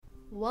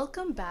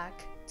Welcome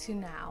back to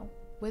Now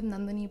with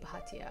Nandini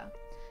Bhatia.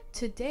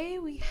 Today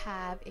we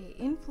have a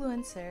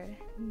influencer,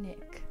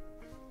 Nick.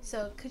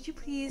 So could you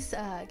please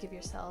give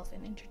yourself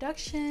an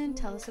introduction,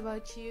 tell us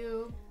about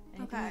you,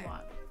 anything you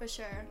want. For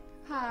sure.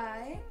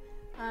 Hi,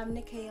 I'm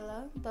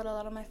Nikaela, but a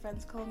lot of my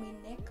friends call me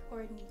Nick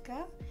or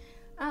Nika.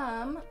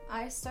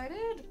 I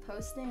started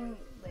posting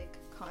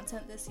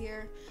content this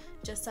year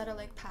just out of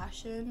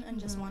passion and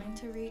just wanting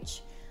to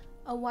reach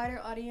a wider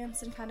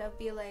audience and kind of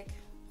be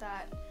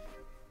that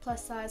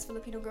plus size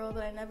Filipino girl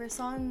that I never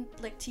saw on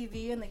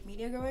TV and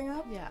media growing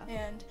up. Yeah.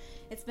 And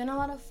it's been a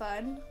lot of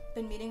fun.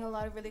 Been meeting a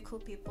lot of really cool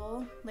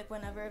people.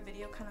 Whenever a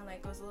video kind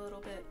of goes a little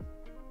bit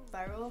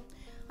viral,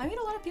 I meet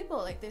a lot of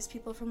people. There's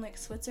people from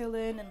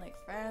Switzerland and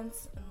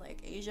France and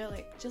Asia,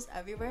 just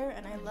everywhere,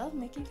 and I love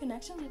making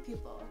connections with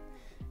people.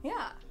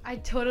 Yeah, I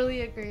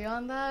totally agree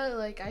on that.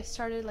 I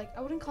started,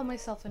 I wouldn't call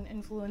myself an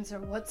influencer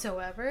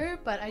whatsoever,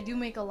 but I do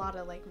make a lot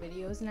of,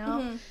 videos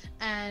now,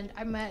 and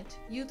I met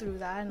you through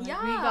that, and, we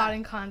got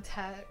in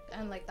contact,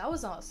 and, that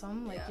was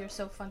awesome. You're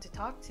so fun to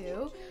talk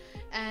to,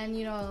 and,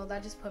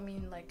 that just put me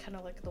in, kind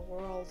of, the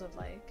world of,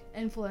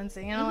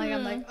 influencing, and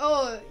I'm like,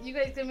 oh, you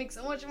guys can make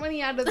so much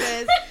money out of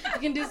this, you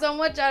can do so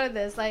much out of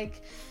this,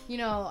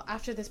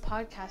 after this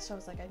podcast, I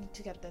was like, I need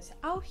to get this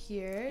out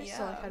here,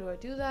 so, how do I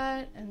do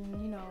that,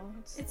 and,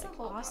 it's a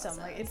whole awesome.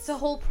 process. It's a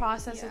whole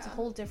process. Yeah. It's a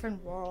whole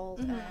different world,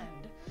 and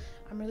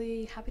I'm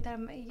really happy that I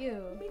met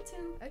you. Me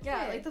too. Okay.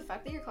 Yeah, the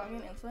fact that you're calling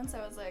me an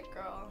influencer, I was like,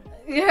 girl.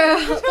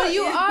 Yeah, but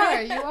you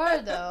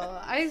are though.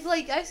 I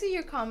see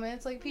your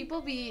comments. People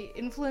be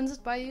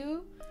influenced by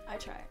you. I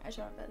try my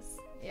best.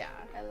 Yeah,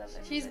 I love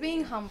it. She's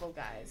being humble,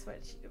 guys.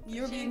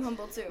 You're being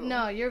humble too.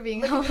 No, you're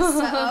being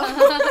humble.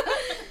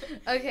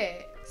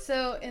 Okay,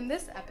 so in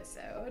this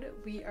episode,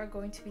 we are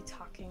going to be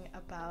talking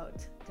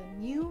about the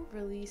new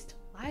released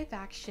live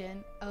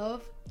action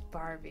of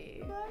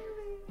Barbie.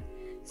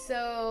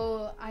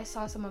 So I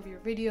saw some of your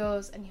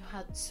videos, and you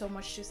had so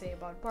much to say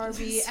about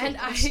Barbie, and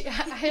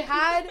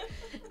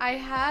I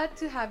had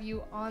to have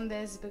you on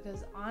this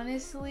because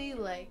honestly,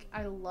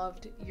 I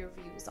loved your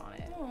views on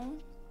it.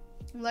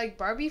 Aww.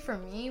 Barbie for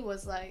me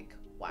was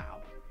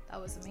wow, that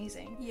was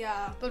amazing.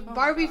 Yeah. But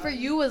Barbie for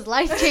you was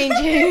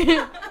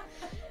life-changing.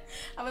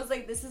 I was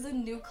like, this is a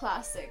new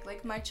classic.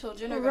 My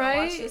children are gonna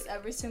watch this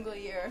every single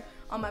year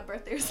on my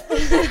birthday or something.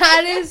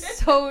 That is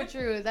so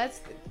true.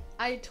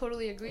 I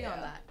totally agree on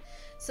that.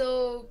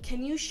 So,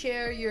 can you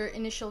share your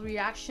initial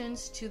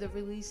reactions to the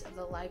release of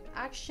the live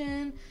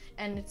action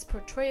and its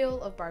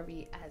portrayal of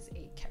Barbie as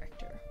a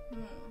character?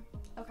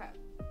 Okay.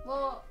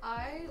 Well,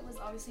 I was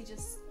obviously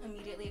just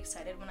immediately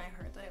excited when I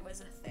heard that it was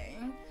a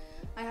thing.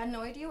 I had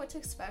no idea what to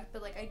expect,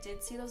 but I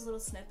did see those little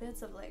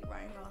snippets of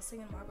Ryan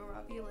Gosling and Margot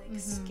Robbie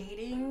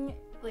skating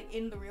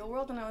in the real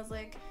world, and I was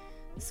like,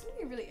 this is gonna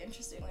be really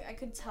interesting. I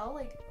could tell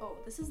oh,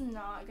 this is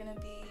not gonna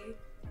be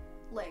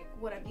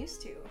what I'm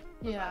used to.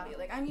 Yeah.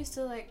 Barbie. I'm used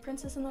to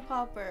Princess and the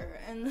Pauper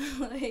and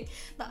the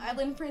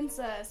Island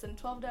Princess and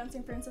 12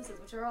 Dancing Princesses,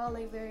 which are all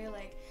very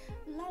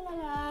la la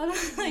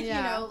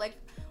la,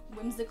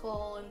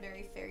 whimsical and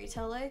very fairy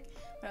tale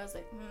But I was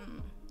like,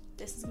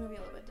 this is gonna be a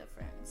little bit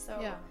different.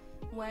 So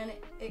when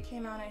it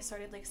came out and I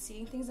started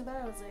seeing things about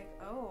it, I was like,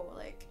 oh,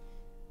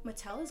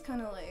 Mattel is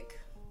kind of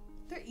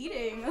they're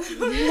eating.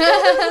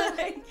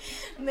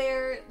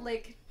 They're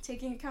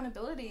taking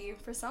accountability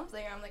for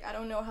something. I'm I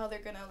don't know how they're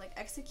gonna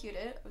execute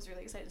it. I was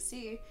really excited to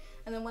see.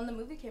 And then when the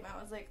movie came out,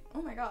 I was like,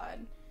 oh my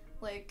god,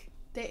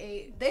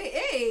 they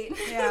ate.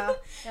 Yeah.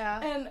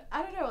 And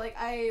I don't know,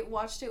 I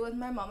watched it with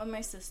my mom and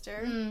my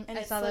sister. And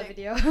I saw that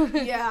video.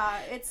 Yeah,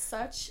 it's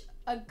such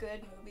a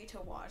good movie to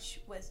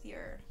watch with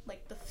your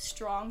the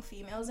strong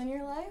females in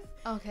your life.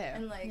 Okay.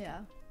 And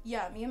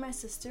yeah, me and my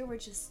sister were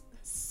just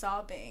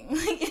sobbing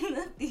in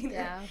the theater.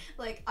 Yeah.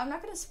 I'm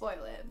not gonna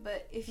spoil it,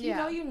 but if you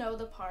know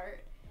the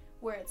part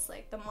where it's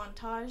the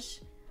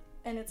montage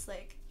and it's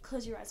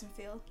close your eyes and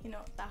feel,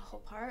 that whole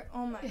part.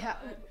 Oh my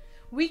god.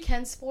 We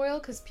can spoil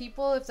because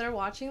people, if they're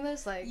watching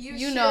this,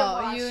 you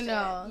know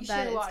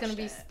that it's gonna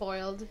be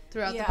spoiled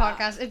throughout the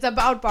podcast. It's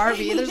about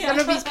Barbie. There's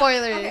gonna be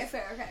spoilers.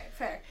 Okay,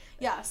 fair.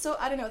 Yeah, so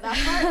I don't know, that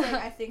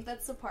part, I think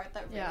that's the part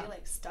that really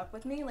stuck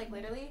with me.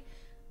 Literally,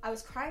 I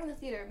was crying in the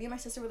theater. Me and my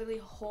sister were literally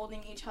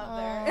holding each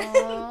other,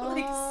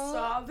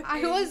 sobbing.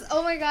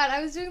 Oh my god,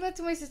 I was doing that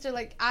to my sister.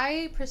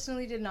 I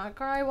personally did not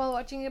cry while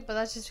watching it, but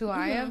that's just who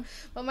I am.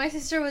 But my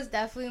sister was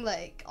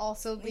definitely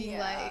also being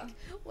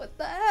what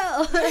the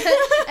hell?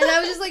 And I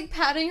was just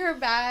patting her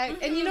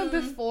back. And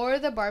before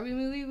the Barbie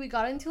movie, we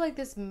got into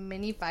this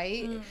mini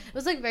fight. It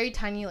was very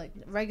tiny,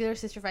 regular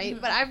sister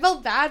fight. But I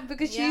felt bad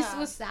because she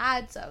was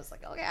sad. So I was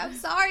like, okay, I'm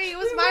sorry. It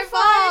was my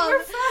fault.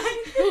 We're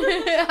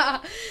fine.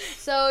 Yeah.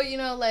 So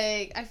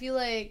I feel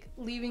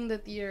leaving the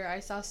theater,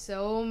 I saw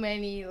so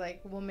many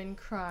women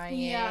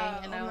crying,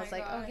 and I was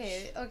like,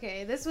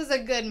 okay, this was a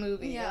good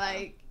movie.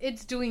 Yeah.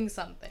 It's doing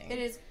something. It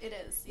is.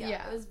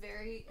 Yeah. It was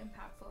very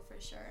impactful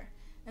for sure.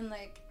 And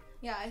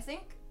I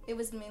think it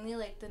was mainly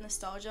the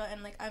nostalgia,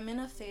 and I'm in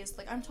a phase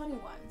I'm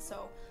 21,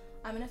 so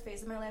I'm in a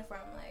phase of my life where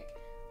I'm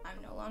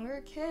I'm no longer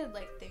a kid.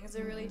 Like, things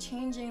are really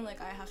changing.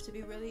 Like, I have to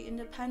be really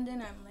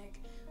independent. I'm like,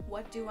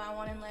 what do I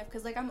want in life?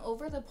 Because, like, I'm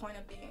over the point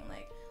of being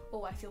like,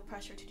 oh, I feel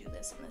pressure to do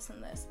this and this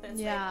and this. But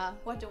it's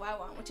like, what do I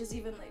want? Which is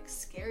even, like,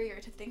 scarier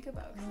to think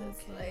about. Because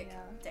it's like,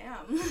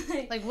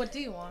 damn. Like, what do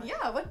you want?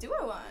 Yeah, what do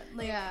I want?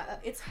 Like,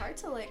 it's hard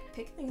to, like,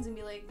 pick things and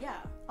be like, yeah,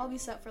 I'll be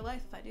set for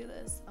life if I do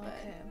this.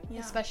 But,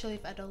 especially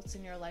if adults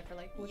in your life are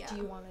like, what do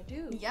you want to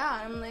do?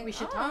 Yeah, I'm like, we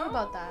should talk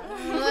about that.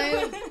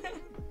 Like,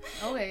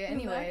 okay,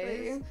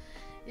 anyways. Exactly.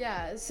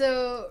 Yeah,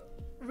 so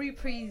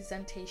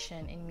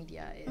representation in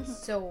media is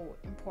so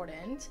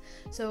important.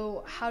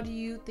 So how do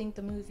you think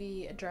the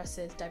movie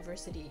addresses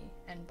diversity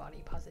and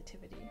body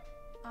positivity?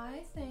 I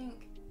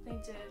think they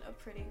did a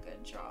pretty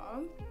good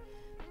job.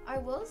 I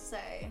will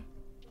say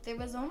there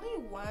was only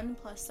one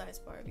plus size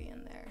Barbie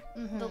in there,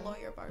 the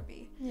lawyer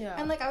Barbie. Yeah.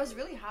 And like, I was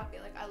really happy.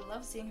 Like, I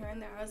love seeing her in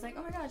there. I was like,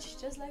 oh my god, she's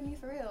just like me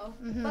for real.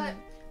 But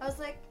I was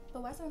like,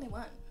 but why is there only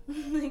one?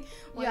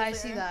 Like, I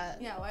see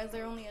that. Yeah, why is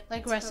there only a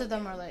like rest of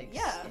them are like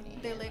skinny,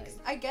 they're like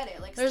I get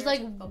it. Like, there's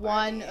like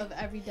one of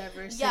every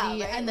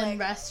diversity, and then like,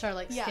 rest are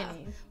like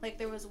skinny. Like,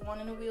 there was one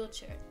in a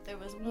wheelchair. There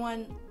was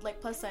one like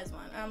plus size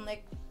one. And I'm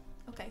like,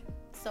 okay,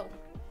 so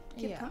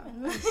keep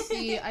coming.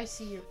 I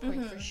see your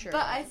point for sure.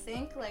 But I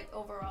think like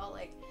overall,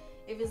 like,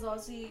 it was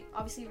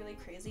obviously really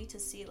crazy to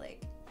see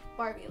like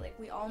Barbie. Like,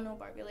 we all know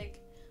Barbie. Like,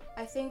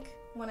 I think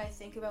when I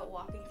think about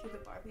walking through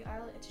the Barbie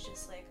aisle, it's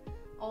just like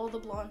all the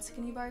blonde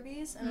skinny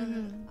Barbies,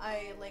 and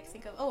I like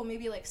think of, oh,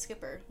 maybe like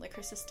Skipper, like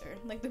her sister,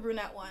 like the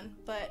brunette one.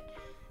 But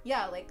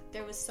yeah, like,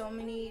 there was so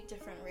many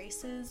different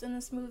races in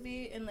this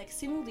movie, and like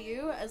Simu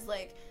Liu as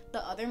like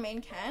the other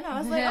main Ken, I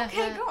was like,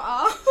 okay, go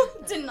off.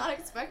 Did not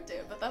expect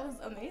it, but that was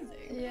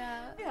amazing.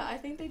 Yeah, I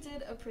think they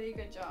did a pretty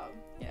good job.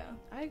 Yeah,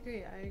 I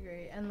agree.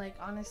 And like,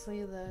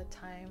 honestly, the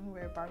time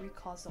where Barbie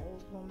calls the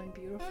old woman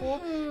beautiful,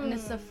 and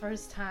it's the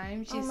first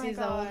time she sees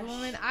the old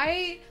woman,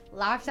 I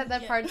laughed at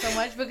that part so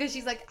much, because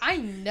she's like, I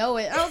know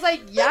it. And I was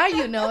like, yeah,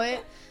 you know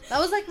it. That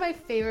was like my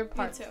favorite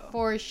part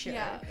for sure.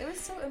 Yeah, it was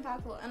so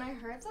impactful. And I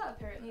heard that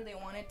apparently they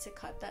wanted to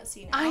cut that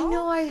scene out. I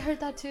know, I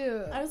heard that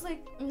too. I was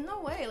like,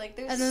 no way. Like,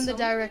 there's and then the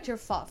director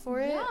fought for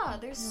it. Yeah,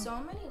 there's so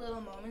many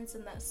little moments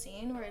in that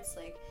scene where it's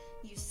like,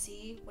 you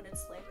see what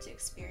it's like to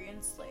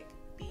experience like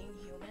being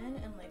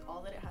human and like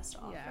all that it has to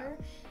offer.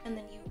 And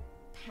then you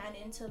pan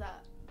into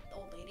that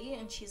old lady,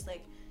 and she's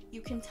like,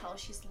 you can tell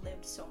she's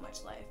lived so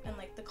much life, and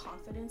like the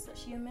confidence that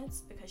she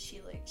emits, because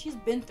she's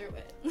been through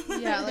it.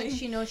 Yeah, like,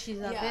 she knows she's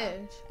that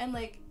bitch. And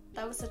like,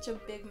 that was such a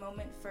big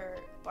moment for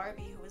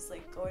Barbie, who was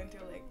like going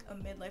through like a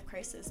midlife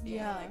crisis,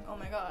 being like, oh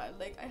my god,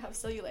 like, I have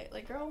cellulite.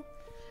 Like, girl,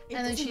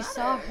 and then she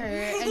saw her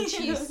and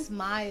she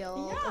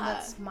smiled, and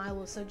that smile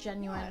was so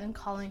genuine, and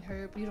calling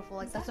her beautiful.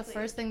 Like, that's the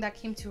first thing that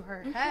came to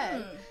her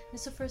head.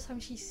 It's the first time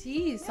she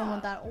sees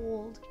someone that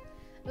old.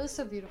 It was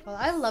so beautiful.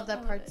 I love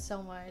that part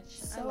so much.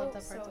 I love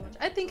that part so much.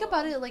 I think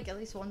about it like at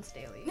least once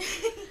daily.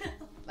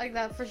 Like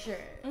that for sure.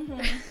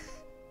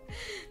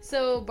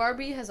 So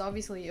Barbie has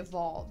obviously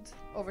evolved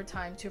over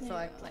time to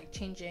reflect like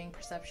changing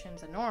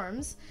perceptions and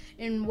norms.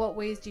 In what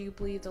ways do you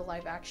believe the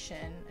live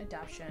action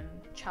adaptation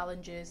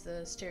challenges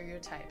the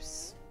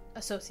stereotypes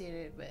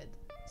associated with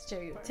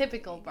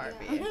stereotypical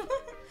Barbie?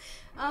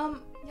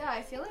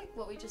 I feel like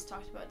what we just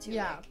talked about too.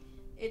 Like,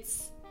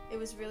 it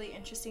was really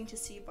interesting to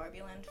see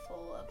Barbie Land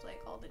full of like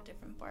all the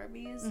different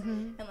Barbies,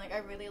 and like I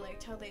really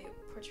liked how they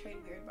portrayed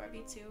Weird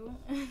Barbie too,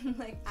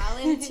 like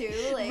Alan too.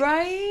 Like,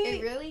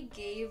 it really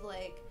gave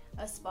like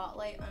a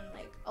spotlight on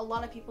like a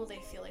lot of people. They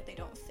feel like they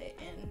don't fit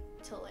in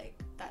to like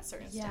that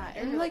certain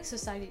standard. And like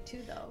society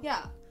too, though.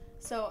 Yeah.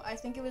 So I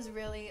think it was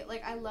really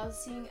like, I love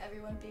seeing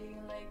everyone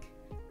being like,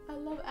 I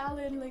love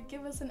Alan, like,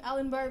 give us an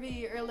Alan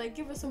Barbie, or like,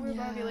 give us a Weird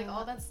Barbie, like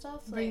all that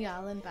stuff. Bring like,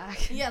 Alan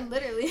back. Yeah,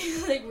 literally.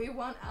 Like, we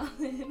want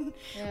Alan.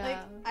 Like,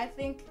 I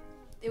think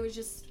it was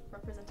just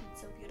represented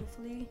so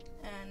beautifully,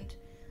 and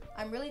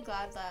I'm really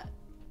glad that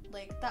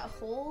like that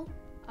whole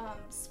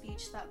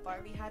speech that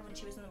Barbie had when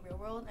she was in the real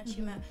world, and she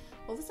met,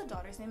 what was the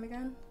daughter's name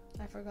again?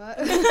 I forgot.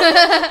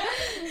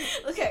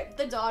 Okay,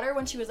 the daughter,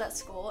 when she was at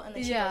school, and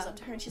then she goes up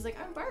to her and she's like,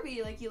 I'm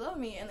Barbie, like, you love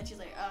me. And then she's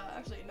like,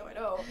 actually, no, I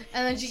don't.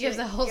 And then she gives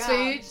a whole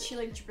speech. She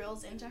like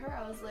drills into her.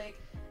 I was like,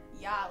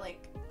 yeah,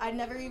 like, I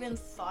never even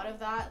thought of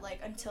that, like,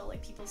 until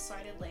like people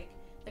started like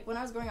when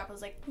I was growing up, I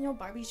was like, you know,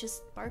 Barbie's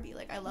just Barbie.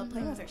 Like, I love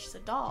playing with her. She's a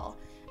doll,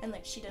 and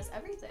like, she does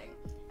everything.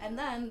 And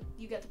then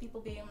you get the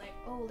people being like,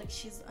 oh, like,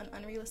 she's an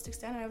unrealistic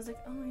standard. I was like,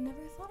 oh, I never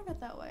thought of it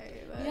that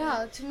way. But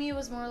yeah, to me it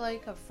was more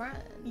like a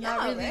friend,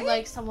 not really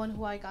like someone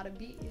who I gotta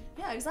be.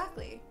 Yeah,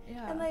 exactly.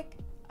 Yeah. And like,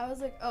 I was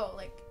like, oh,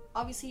 like,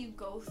 obviously you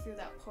go through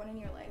that point in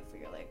your life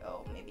where you're like,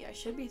 oh, maybe I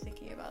should be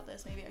thinking about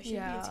this, maybe I should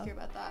be insecure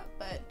about that.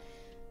 But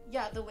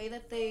yeah, the way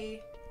that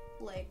they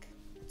like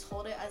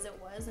told it as it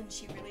was, and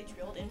she really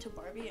drilled into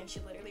Barbie, and she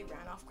literally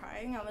ran off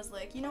crying. I was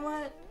like, you know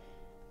what?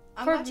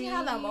 I'm glad you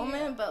had that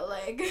moment, but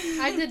like,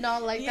 I did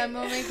not like that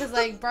moment, because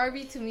like,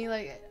 Barbie to me,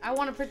 like, I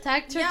want to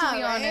protect her, to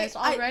be honest,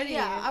 already.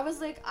 I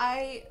was like,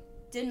 I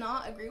did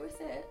not agree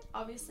with it,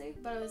 obviously,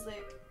 but I was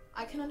like,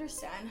 I can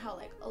understand how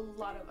like a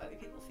lot of other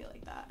people feel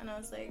like that, and I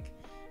was like,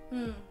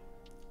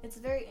 it's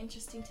very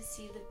interesting to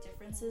see the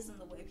differences in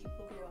the way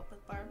people grew up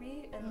with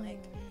Barbie, and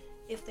like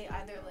if they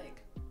either like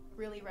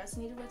really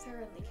resonated with her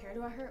and they cared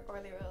about her, or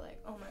they were like,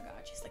 oh my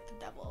god, she's like the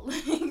devil.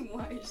 Like,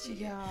 why is she?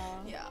 Yeah.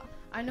 Yeah.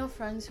 I know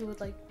friends who would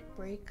like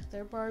break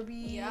their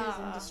Barbies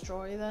and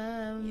destroy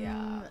them.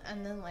 Yeah.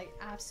 And then like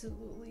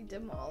absolutely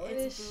demolish.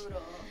 It's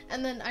brutal.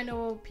 And then I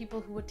know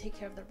people who would take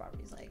care of their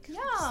Barbies, like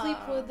sleep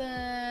with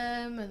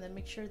them and then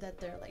make sure that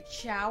they're like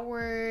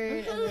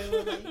showered and they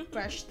would like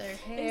brush their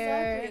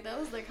hair. Exactly. That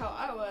was like how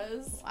I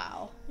was.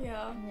 Wow.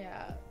 Yeah.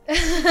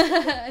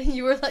 Yeah.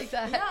 You were like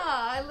that. Yeah.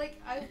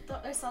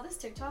 I saw this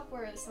TikTok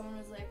where someone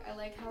was like, I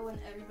like how when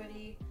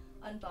everybody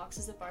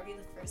unboxes a Barbie,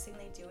 the first thing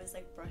they do is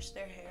like brush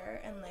their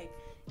hair and like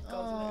go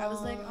through it. I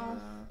was like, oh,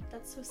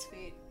 that's so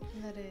sweet.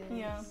 That is.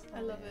 Yeah,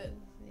 I love it.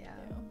 Yeah.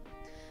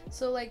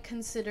 So like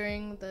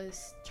considering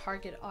this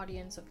target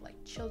audience of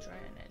like children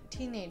and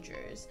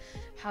teenagers,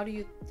 how do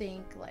you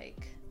think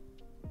like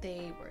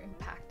they were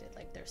impacted?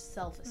 Like their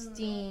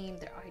self-esteem,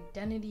 their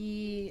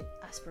identity,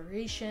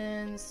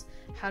 aspirations.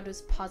 How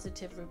does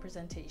positive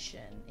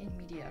representation in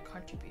media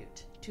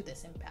contribute to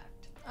this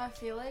impact? I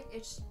feel like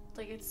it's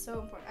so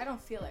important. I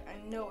don't feel like,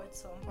 I know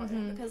it's so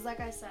important because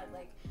like I said,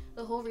 like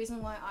the whole reason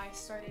why I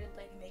started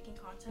like making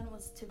content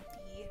was to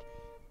be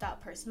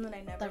that person that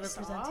I never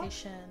saw. That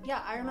representation.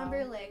 Yeah, I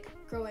remember like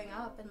growing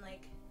up and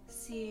like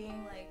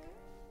seeing like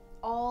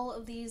all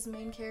of these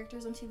main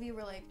characters on TV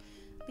were like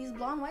these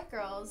blonde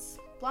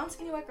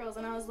skinny white girls,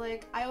 and I was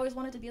like, I always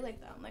wanted to be like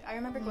them. Like I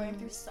remember going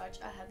through such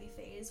a heavy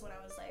phase when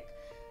I was like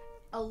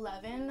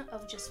 11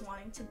 of just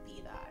wanting to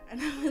be that,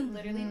 and I would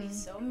literally be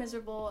so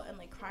miserable and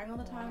like crying all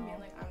the time, being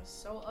like, I'm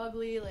so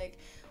ugly, like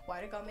why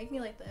did God make me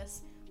like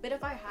this? But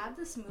if I had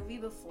this movie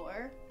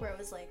before where it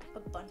was like a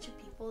bunch of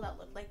people that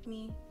looked like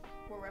me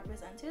were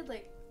represented,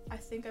 like I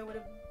think I would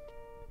have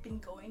been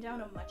going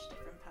down a much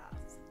different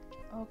path.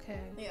 Okay.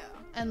 Yeah.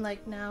 And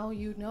like now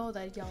you know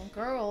that young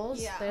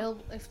girls,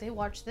 if they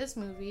watch this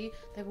movie,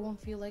 they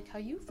won't feel like how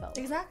you felt.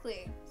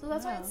 Exactly. So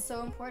that's why it's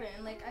so important.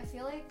 Like I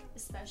feel like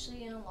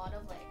especially in a lot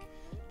of like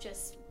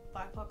just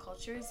BIPOC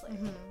cultures, like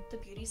the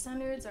beauty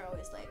standards are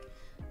always like,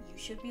 you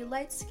should be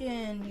light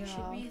skinned, you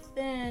should be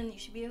thin, you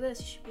should be this,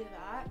 you should be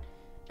that.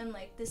 And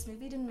like this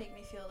movie didn't make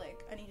me feel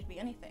like I needed to be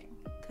anything,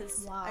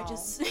 because I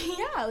just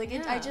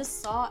I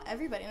just saw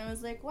everybody and I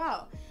was like,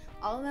 wow,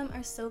 all of them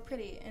are so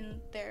pretty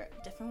in their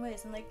different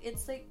ways. And like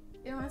it's like,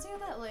 it reminds me of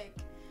that like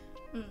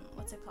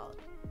what's it called,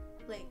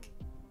 like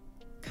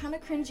kind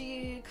of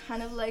cringy,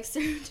 kind of like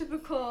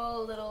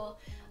stereotypical little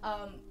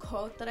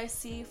quote that I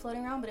see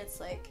floating around, but it's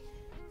like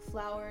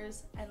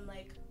flowers and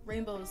like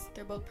rainbows,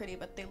 they're both pretty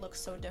but they look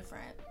so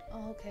different.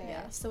 Okay.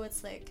 Yeah, so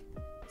it's like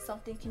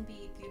something can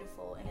be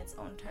beautiful in its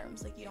own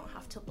terms, like you don't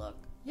have to look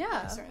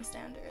at a certain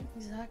standard.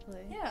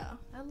 Exactly. Yeah,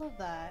 I love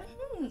that.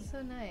 That's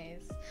so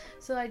nice.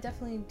 So I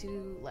definitely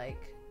do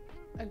like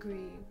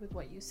agree with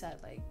what you said,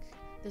 like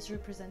this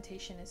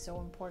representation is so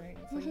important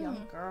for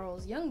young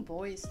girls, young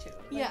boys too.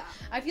 Like,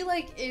 I feel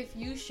like if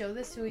you show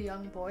this to a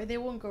young boy, they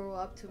won't grow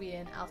up to be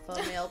an alpha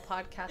male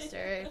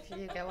podcaster, if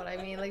you get what I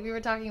mean. Like we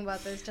were talking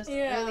about this just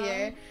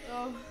earlier,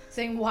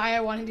 saying why I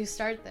wanted to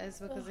start this,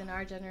 because in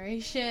our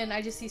generation,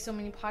 I just see so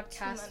many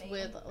podcasts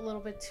with a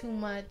little bit too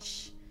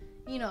much,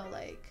 you know,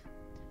 like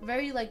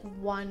very like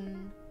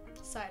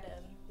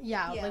one-sided.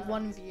 Yeah, like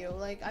one view.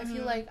 Like I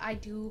feel like I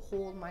do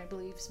hold my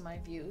beliefs, my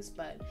views,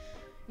 but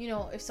you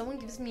know, if someone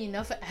gives me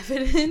enough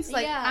evidence,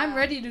 like I'm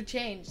ready to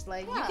change.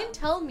 Like you can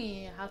tell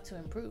me how to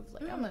improve,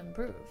 like I'm gonna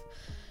improve,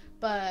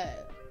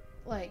 but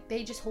like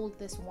they just hold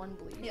this one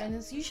belief, and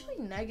it's usually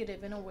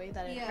negative in a way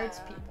that it hurts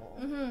people.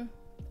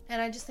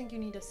 And I just think you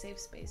need a safe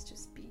space to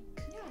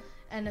speak,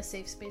 and a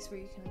safe space where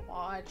you can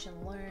watch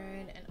and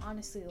learn. And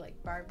honestly,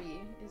 like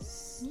Barbie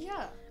is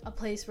a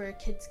place where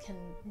kids can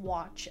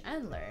watch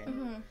and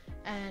learn,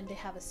 and they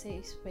have a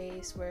safe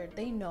space where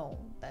they know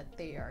that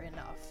they are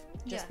enough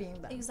just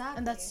being them. Exactly.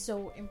 And that's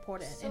so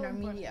important in our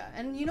media.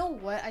 And you know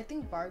what? I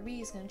think Barbie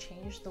is going to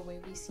change the way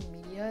we see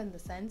media, in the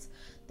sense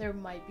there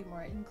might be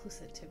more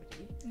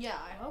inclusivity. Yeah,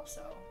 I hope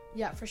so.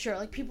 Yeah, for sure.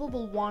 Like people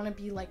will want to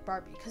be like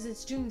Barbie because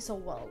it's doing so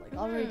well. Like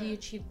already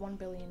achieved 1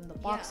 billion in the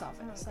box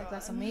office. Like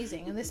that's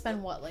amazing. And they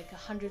spend what, like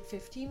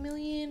 150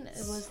 million? It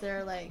was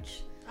their like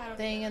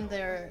thing, and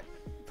they're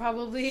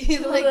probably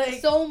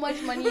like so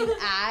much money in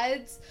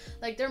ads.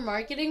 Like their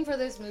marketing for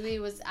this movie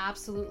was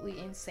absolutely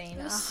insane.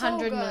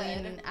 100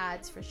 million in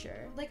ads for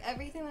sure. Like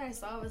everything that I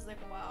saw was like,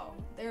 wow,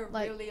 they're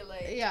like, really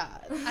like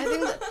I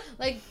think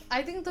that,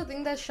 I think the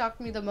thing that shocked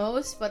me the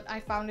most, but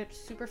I found it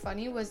super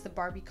funny, was the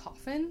Barbie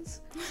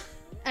coffins.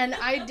 And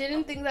I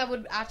didn't think that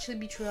would actually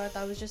be true. I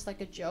thought it was just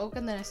like a joke,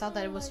 and then I saw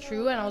that it was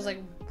true, and I was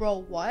like,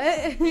 bro, what?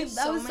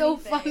 That was so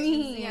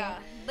funny. Yeah,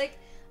 like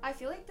I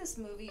feel like this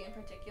movie in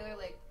particular,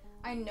 like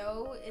I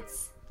know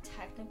it's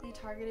technically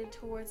targeted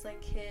towards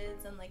like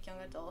kids and like young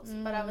adults,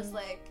 but I was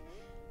like,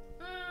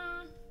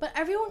 but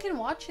everyone can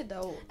watch it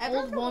though.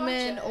 Everyone old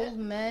woman, old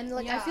men.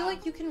 Like I feel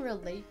like you can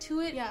relate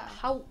to it. Yeah.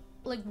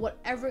 like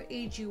whatever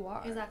age you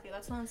are. Exactly,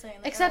 that's what I'm saying.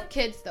 Like, except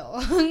kids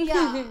though.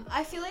 Yeah,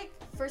 I feel like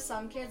for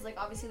some kids, like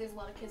obviously there's a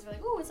lot of kids who are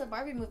like, oh, it's a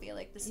Barbie movie,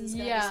 like this is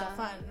gonna be so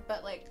fun,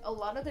 but like a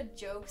lot of the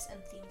jokes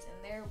and themes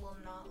in there will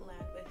not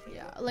land with you.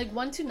 Yeah, like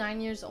 1 to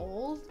 9 years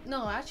old.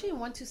 No, actually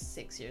 1 to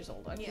 6 years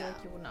old. I feel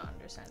like you would not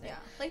understand it. Yeah,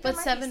 like but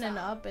 7 and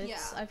up,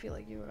 it's I feel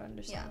like you would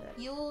understand it.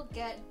 You will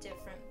get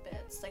different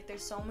bits. Like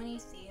there's so many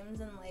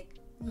themes and like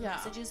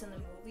messages in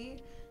the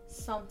movie.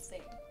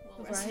 Something.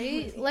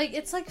 Right, like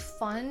it's like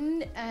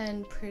fun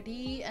and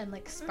pretty and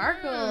like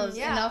sparkles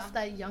enough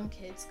that young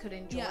kids could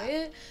enjoy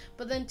it,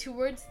 but then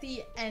towards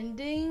the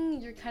ending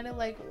you're kind of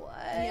like, what?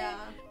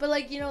 But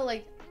like, you know,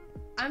 like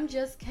I'm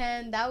Just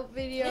Ken, that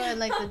video, and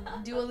like the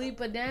Dua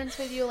Lipa dance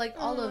video, like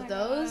all of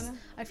those, God.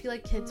 I feel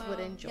like kids would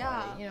enjoy,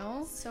 you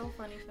know? So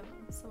funny for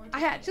them. So much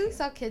I actually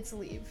saw kids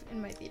leave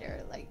in my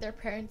theater, like their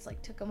parents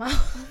like took them out.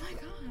 Oh my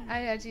God.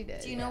 I actually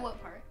did. Do you know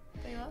what part?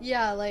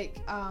 Yeah, like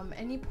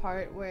any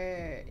part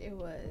where it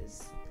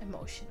was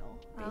emotional,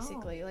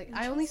 basically. Like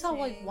I only saw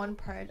like one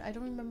part. I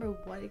don't remember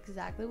what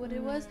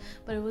it was,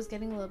 but it was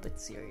getting a little bit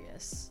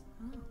serious.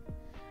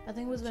 I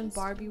think it was when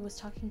Barbie was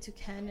talking to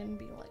Ken and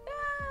being like,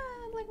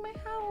 like my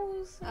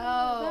house.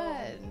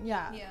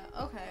 Yeah,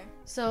 okay.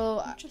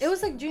 So it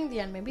was like during the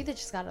end. Maybe they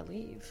just gotta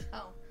leave.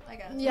 Oh, I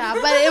guess. Yeah,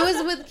 but it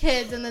was with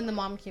kids, and then the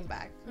mom came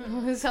back.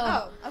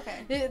 So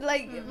okay.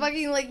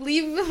 Fucking like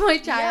leave my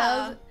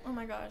child. Yeah. Oh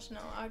my gosh, no!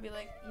 I'd be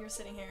like, you're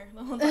sitting here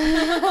the whole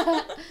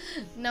time.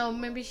 No,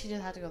 maybe she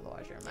just had to go to the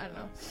washroom. I don't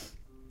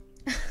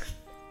know.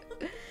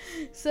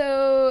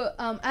 So,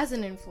 as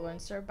an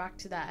influencer, back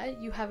to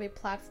that, you have a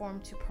platform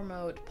to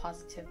promote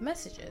positive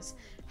messages.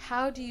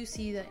 How do you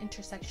see the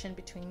intersection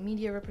between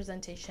media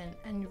representation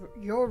and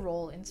your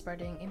role in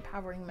spreading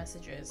empowering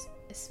messages,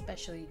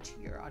 especially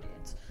to your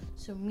audience?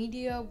 So,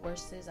 media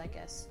versus, I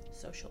guess,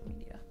 social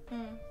media.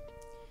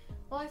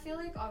 Well, I feel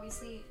like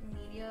obviously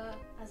media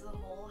as a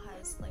whole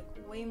has like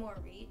way more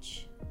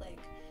reach.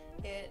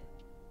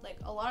 Like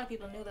a lot of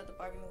people knew that the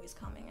Barbie movie's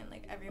coming, and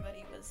like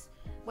everybody was,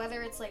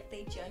 whether it's like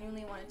they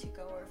genuinely wanted to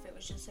go or if it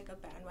was just like a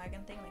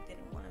bandwagon thing, like they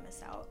didn't want to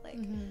miss out. Like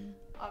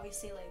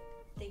obviously like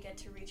they get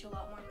to reach a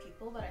lot more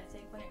people, but I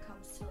think when it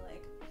comes to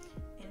like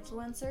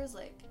influencers,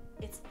 like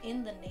it's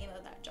in the name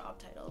of that job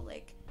title.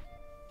 Like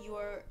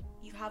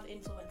you have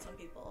influence on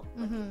people.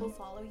 When people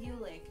follow you,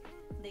 like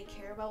they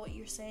care about what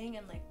you're saying,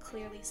 and like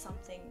clearly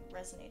something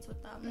resonates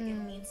with them. Like it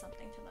means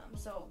something to them.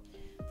 So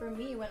for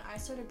me, when I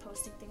started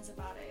posting things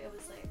about it, it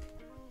was like,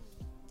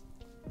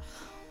 I'm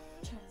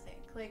trying to think.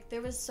 Like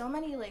there was so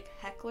many like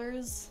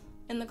hecklers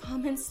in the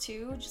comments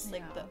too, just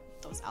like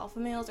those alpha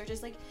males, or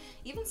just like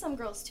even some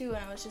girls too.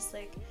 And I was just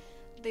like,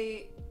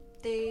 they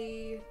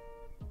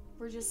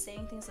were just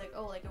saying things like,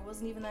 oh, like it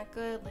wasn't even that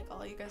good. Like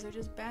all you guys are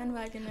just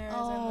bandwagoners,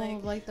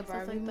 and like the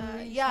Barbie like that.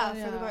 movie.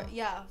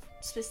 Yeah,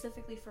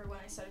 specifically for when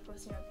I started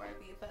posting about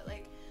Barbie. But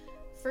like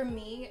for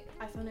me,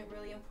 I found it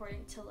really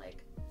important to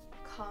like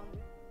come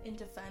in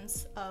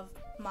defense of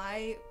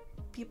my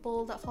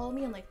people that follow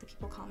me and like the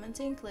people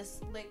commenting,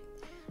 because like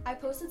I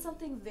posted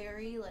something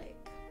very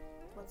like,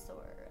 what's the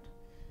word,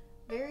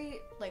 very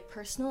like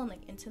personal and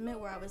like intimate,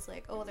 where I was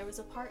like, oh, there was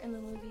a part in the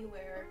movie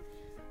where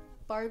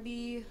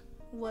Barbie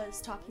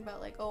was talking about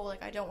like, oh,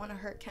 like I don't want to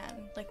hurt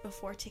Ken, like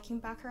before taking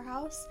back her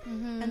house,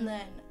 and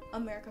then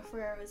America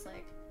Ferrera was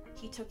like,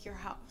 he took your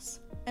house,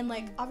 and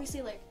like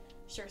obviously like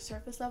sure,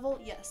 surface level,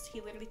 yes,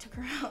 he literally took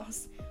her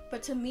house,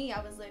 but to me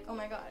I was like, oh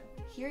my God,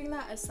 hearing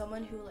that as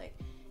someone who like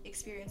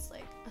experienced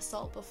like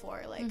assault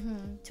before, like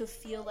to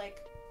feel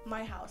like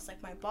my house,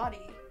 like my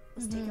body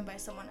was taken by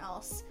someone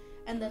else,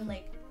 and then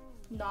like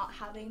not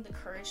having the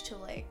courage to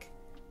like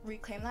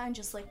reclaim that, and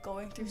just like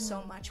going through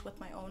so much with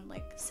my own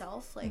like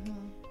self, like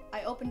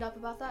I opened up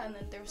about that, and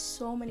then there's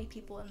so many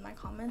people in my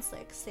comments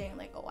like saying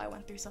like, oh, I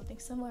went through something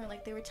similar,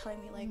 like they were telling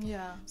me like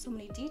so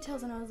many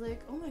details, and I was like,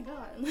 oh my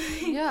God,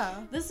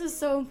 like, this is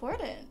so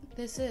important.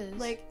 This is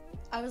like,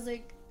 I was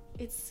like,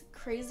 it's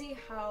crazy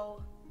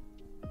how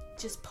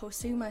just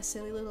posting my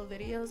silly little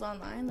videos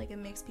online, like it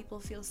makes people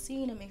feel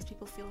seen, it makes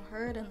people feel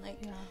heard, and like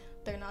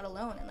they're not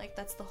alone, and like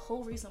that's the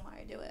whole reason why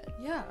I do it.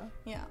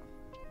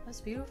 That's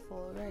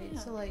beautiful,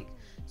 right?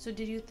 So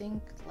did you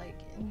think like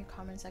in your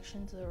comment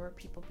sections there were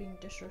people being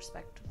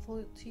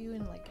disrespectful to you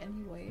in like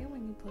any way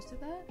when you posted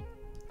that?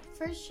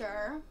 For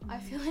sure. I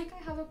feel like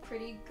I have a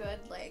pretty good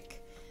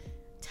like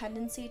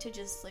tendency to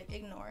just like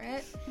ignore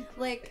it.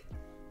 Like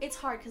it's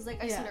hard because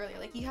like I said earlier,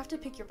 like you have to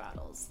pick your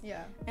battles,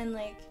 and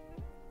like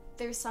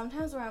there's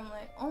sometimes where I'm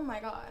like, oh my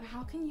God,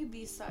 how can you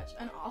be such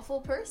an awful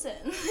person?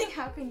 Like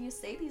how can you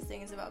say these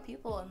things about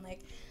people and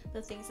like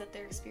the things that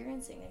they're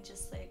experiencing, and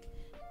just like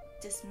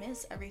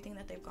dismiss everything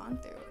that they've gone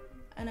through?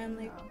 And I'm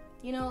like,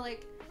 you know,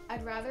 like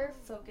I'd rather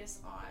focus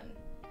on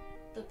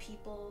the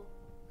people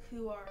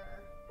who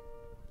are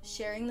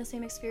sharing the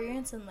same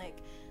experience and like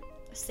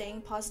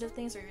saying positive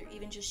things, or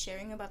even just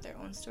sharing about their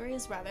own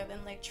stories, rather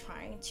than like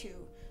trying to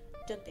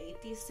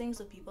debate these things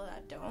with people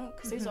that don't,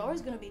 because there's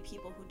always going to be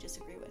people who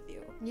disagree with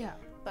you.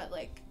 But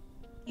like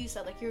you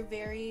said, like you're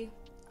very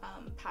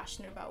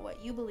passionate about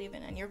what you believe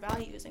in and your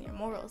values and your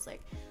morals.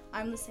 Like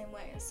I'm the same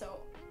way, so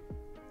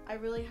I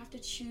really have to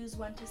choose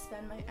when to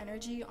spend my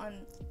energy on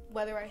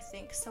whether I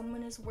think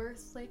someone is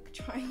worth, like,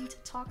 trying to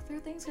talk through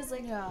things. Because,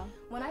 like,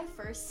 when I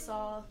first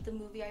saw the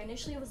movie, I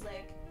initially was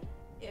like,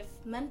 if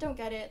men don't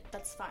get it,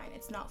 that's fine.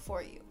 It's not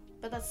for you.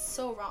 But that's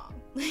so wrong.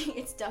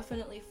 It's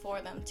definitely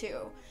for them,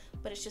 too.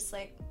 But it's just,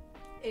 like,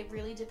 it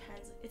really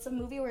depends. It's a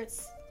movie where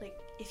it's, like,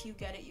 if you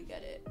get it, you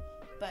get it.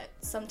 But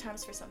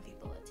sometimes for some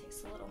people, it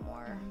takes a little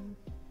more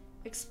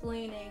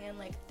explaining, and,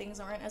 like, things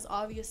aren't as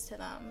obvious to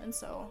them. And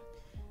so,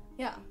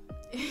 yeah.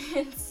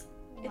 It's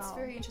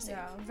very interesting.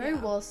 Yeah, very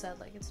well said.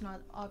 Like, it's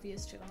not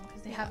obvious to them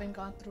because they haven't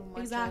gone through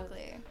much of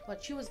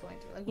what she was going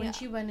through. Like, when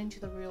she went into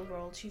the real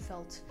world, she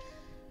felt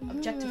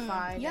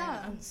objectified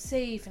and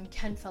unsafe, and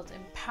Ken felt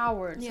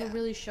empowered. So it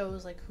really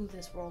shows, like, who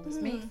this world is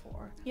made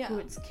for, who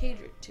it's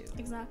catered to.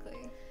 Exactly.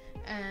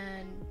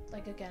 And,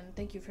 like, again,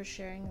 thank you for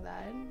sharing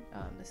that.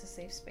 This is a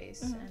safe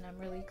space, and I'm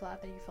really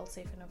glad that you felt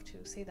safe enough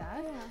to say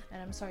that.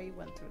 And I'm sorry you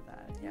went through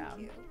that.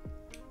 Thank you.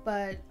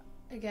 But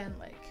again,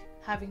 like,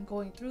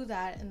 going through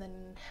that, and then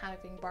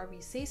having Barbie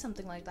say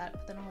something like that,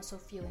 but then also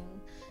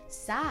feeling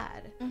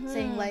sad,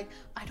 saying, like,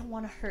 I don't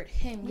want to hurt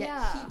him,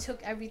 yet he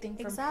took everything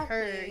from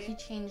her. He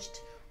changed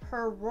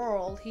her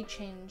world, he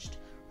changed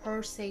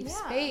her safe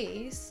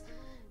space,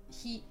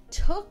 he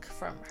took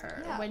from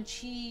her when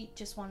she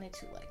just wanted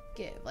to, like,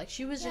 give. Like,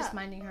 she was just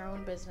minding her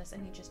own business,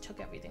 and he just took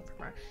everything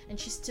from her, and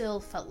she still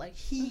felt like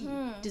he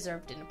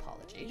deserved an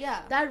apology.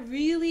 That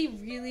really,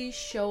 really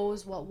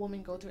shows what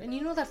women go through. And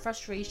you know, that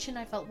frustration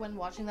I felt when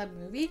watching that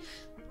movie,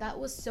 that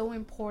was so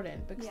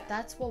important, because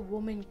that's what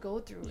women go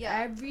through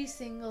every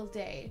single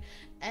day.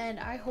 And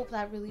I hope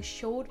that really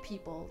showed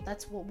people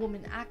that's what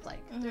women act like.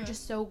 They're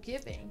just so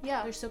giving.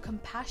 They're so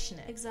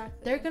compassionate. Exactly.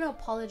 They're gonna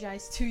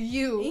apologize to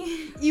you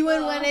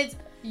even when it's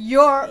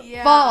your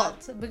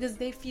fault, because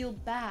they feel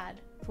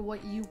bad for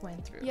what you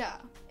went through.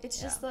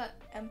 It's just that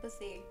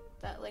empathy,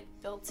 that, like,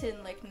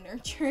 built-in, like,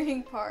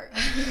 nurturing part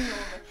of being a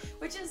woman,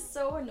 which is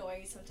so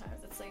annoying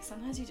sometimes. It's like,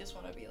 sometimes you just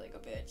want to be like a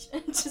bitch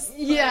and just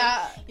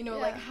like, you know,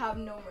 like, have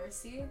no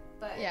mercy.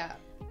 But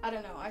I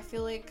don't know, I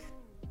feel like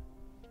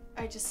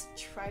I just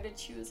try to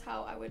choose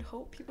how I would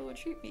hope people would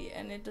treat me,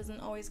 and it doesn't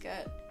always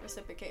get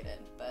reciprocated.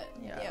 But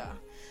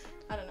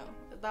I don't know,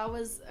 that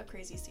was a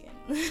crazy scene.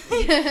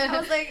 I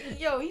was like,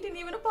 yo, he didn't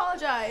even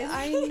apologize.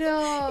 I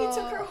know. He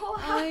took her whole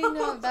house. I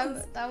know,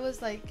 that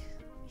was like,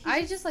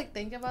 I just, like,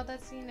 think about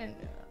that scene, and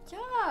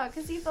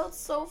because he felt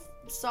so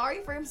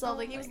sorry for himself.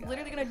 Like, he was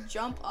literally gonna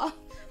jump off.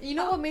 You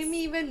know what made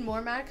me even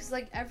more mad? Because,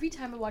 like, every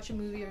time I watch a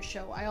movie or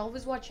show, I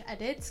always watch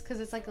edits, because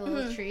it's like a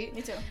little treat.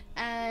 Me too.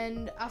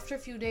 And after a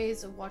few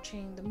days of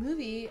watching the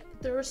movie,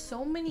 there were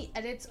so many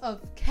edits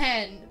of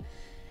Ken.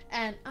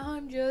 And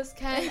I'm just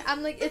Ken.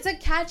 I'm like, it's a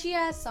catchy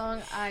ass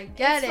song, I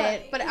get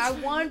it, but I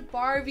want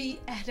Barbie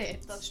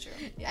edits. That's true.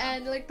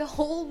 And, like, the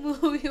whole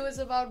movie was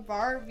about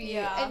Barbie.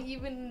 And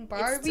even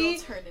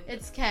Barbie,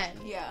 it's Ken.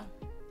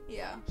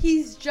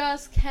 He's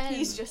just Ken.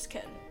 He's just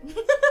Ken.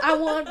 I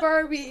want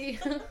Barbie.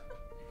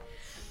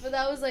 But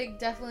that was, like,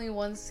 definitely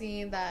one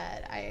scene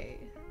that I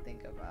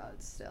think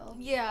about still.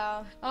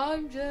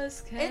 I'm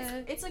just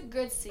Ken. It's a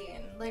good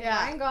scene. Like,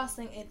 Ryan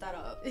Gosling ate that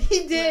up.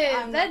 He did.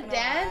 Like,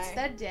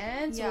 that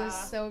dance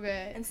was so good.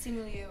 And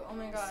Simu Liu, oh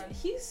my god.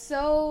 He's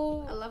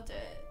so... I loved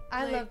it.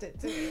 I loved it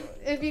too.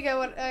 If you get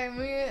what I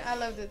mean, I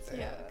loved it too.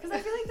 Because I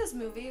feel like this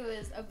movie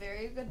was a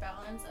very good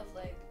balance of,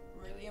 like,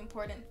 really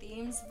important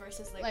themes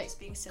versus, like just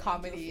being silly,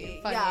 comedy, goofy.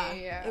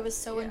 funny. It was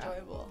so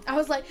enjoyable. I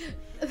was like,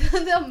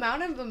 the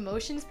amount of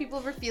emotions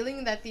people were feeling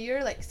in that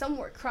theater, like, some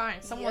were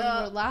crying, some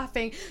were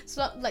laughing,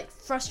 so, like,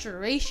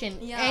 frustration,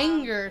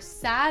 anger,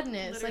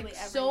 sadness, literally, like,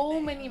 so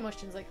many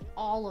emotions, like,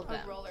 all of them.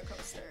 A roller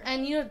coaster.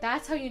 And, you know,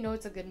 that's how you know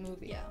it's a good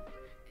movie.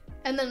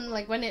 And then,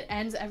 like, when it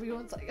ends,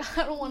 everyone's like,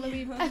 I don't want to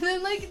leave. And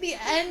then, like, the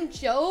end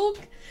joke,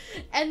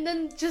 and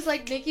then just,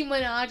 like, Nicki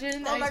Minaj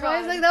and oh my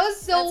god, like, that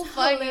was so that's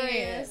funny.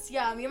 Hilarious.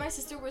 Yeah, me and my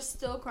sister were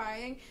still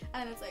crying,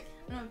 and it's like,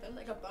 I don't feel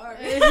like a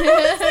Barbie.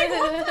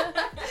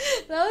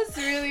 That was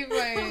really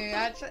funny.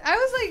 Actually, I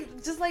was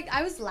like, just like,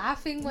 I was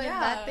laughing when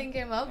that thing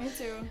came up. Me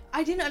too.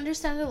 I didn't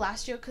understand the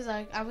last joke because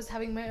I was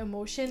having my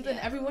emotions, and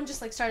everyone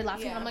just, like, started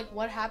laughing. I'm like,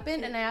 what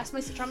happened? And I asked my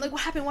sister, I'm like, what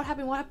happened?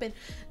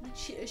 And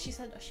she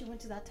said, she went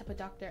to that type of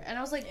doctor, and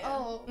I was like,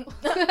 oh,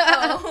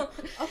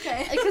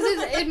 okay, because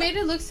it made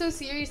it look so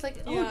serious,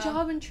 like,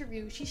 job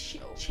interview. She's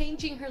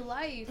changing her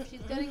life.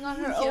 She's getting on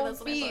her own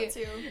feet. That's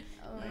what I thought too.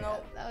 Oh my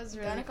god, that was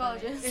really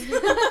gynecologist.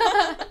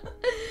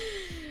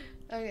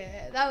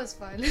 Okay, that was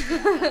fun.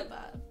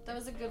 That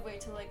was a good way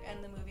to, like,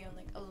 end the movie on,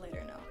 like, a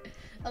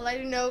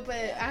lighter note. But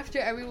after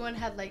everyone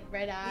had, like,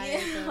 red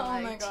eyes and,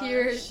 like,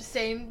 tears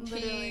stained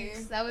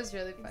cheeks, that was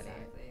really funny.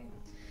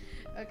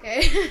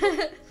 Okay.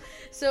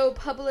 So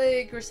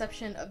public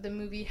reception of the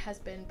movie has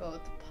been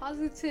both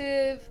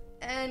positive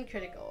and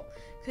critical.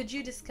 Could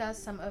you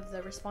discuss some of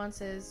the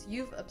responses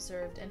you've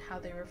observed and how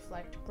they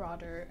reflect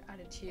broader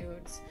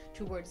attitudes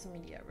towards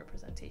media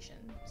representation?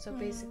 So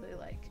basically,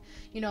 like,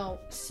 you know,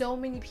 so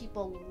many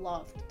people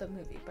loved the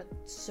movie, but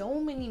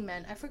so many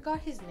men, I forgot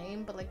his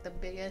name, but, like, the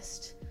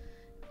biggest,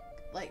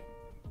 like,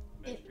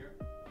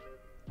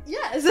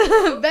 yes,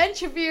 Yes, Ben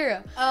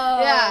Shapiro.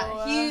 Oh.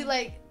 Yeah, he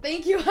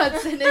thank you,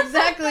 Hudson.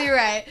 Exactly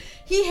right.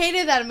 He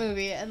hated that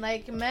movie, and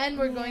men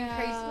were going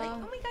crazy, oh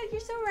my god,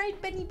 you're so right,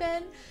 Benny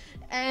Ben,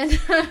 and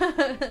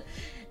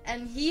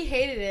and he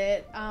hated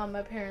it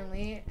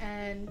apparently,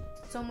 and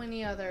so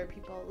many other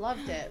people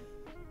loved it.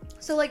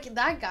 So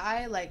that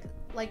guy, like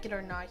it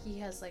or not, he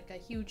has a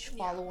huge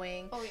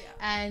following. Oh yeah.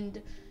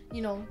 And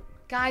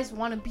guys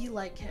want to be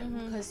like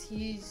him because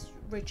he's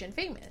rich and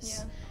famous.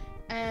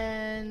 Yeah.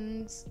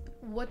 And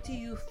what do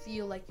you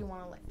feel like you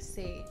want to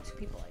say to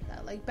people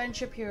like that? Ben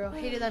Shapiro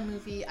hated that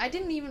movie. I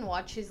didn't even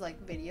watch his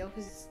video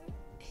because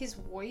his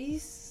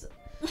voice.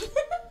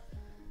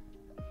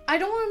 I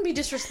don't want to be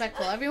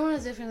disrespectful. Everyone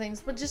has different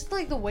things, but just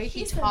the way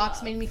he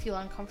talks made me feel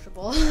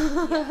uncomfortable.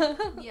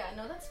 Yeah,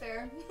 no, that's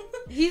fair.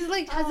 He's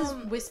has this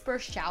whisper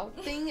shout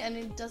thing, and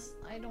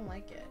I don't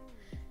like it.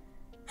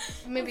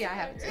 Maybe I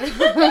have it.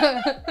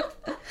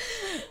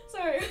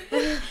 Sorry.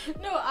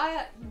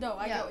 I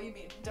get what you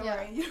mean. Don't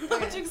worry. You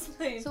don't have to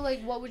explain. So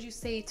what would you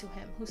say to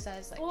him who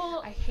says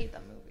I hate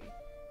that movie?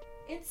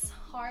 It's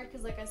hard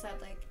because, like I said,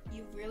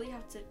 you really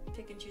have to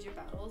pick and choose your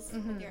battles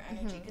with your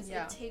energy, because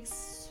it takes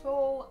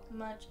so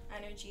much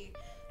energy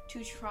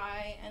to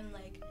try and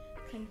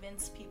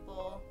convince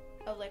people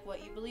of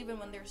what you believe in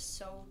when they're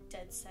so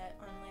dead set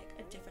on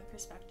a different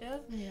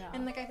perspective. Yeah.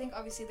 And I think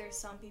obviously there's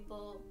some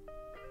people,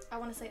 I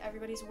want to say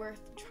everybody's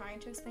worth trying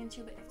to explain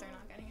to, but if they're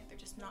not getting it, they're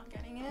just not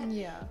getting it.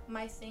 Yeah.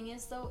 My thing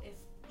is, though, if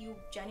you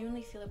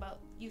genuinely feel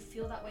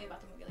that way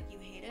about the movie, you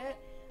hate it,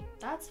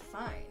 that's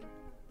fine.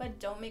 But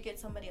don't make it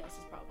somebody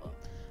else's problem.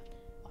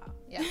 Wow.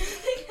 Yeah.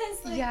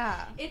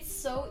 Because it's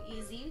so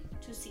easy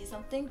to see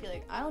something, be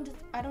I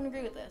don't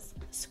agree with this.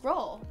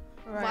 Scroll.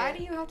 Right. Why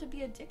do you have to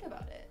be a dick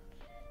about it?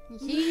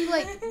 He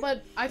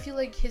but I feel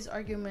his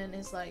argument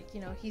is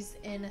he's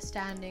in a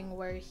standing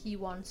where he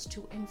wants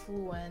to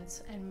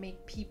influence and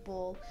make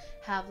people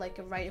have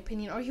a right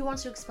opinion, or he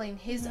wants to explain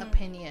his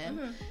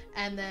opinion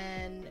and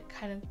then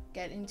kind of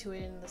get into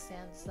it in the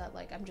sense that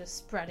I'm just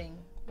spreading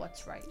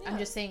what's right. Yeah. I'm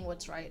just saying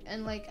what's right.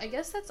 And I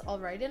guess that's all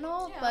right and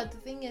all, but the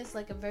thing is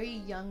a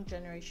very young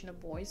generation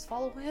of boys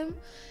follow him.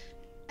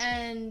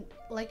 And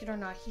like it or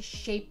not, he's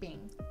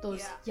shaping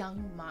those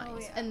young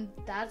minds. And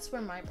that's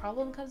where my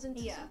problem comes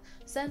into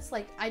sense.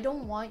 I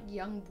don't want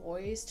young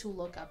boys to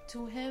look up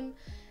to him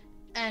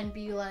and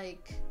be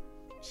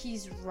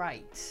he's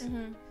right.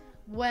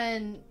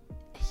 When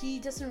he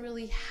doesn't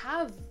really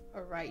have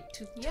a right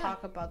to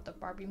talk about the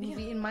Barbie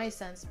movie in my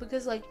sense.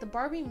 Because the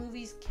Barbie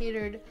movies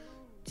catered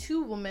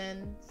to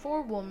women,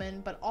 for women,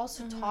 but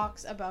also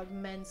talks about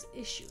men's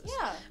issues.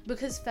 Yeah.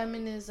 Because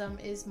feminism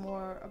is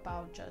more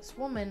about just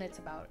women, it's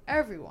about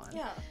everyone.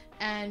 Yeah.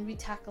 And we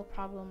tackle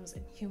problems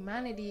in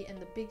humanity, and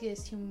the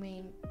biggest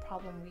humane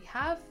problem we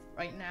have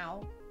right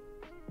now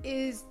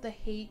is the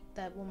hate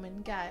that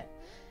women get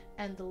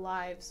and the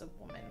lives of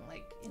women,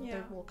 in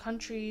third world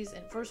countries,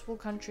 in first world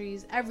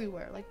countries,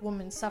 everywhere,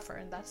 women suffer,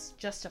 and that's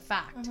just a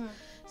fact.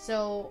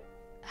 So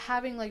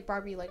having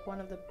Barbie one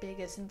of the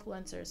biggest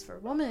influencers for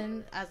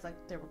women as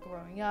they were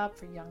growing up,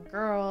 for young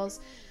girls,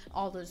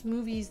 all those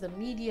movies, the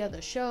media, the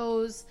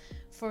shows,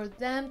 for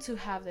them to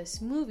have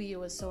this movie, it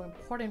was so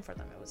important for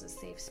them. It was a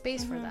safe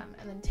space for them.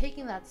 And then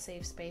taking that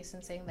safe space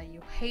and saying that you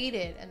hate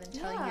it, and then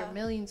telling your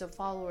millions of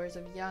followers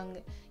of young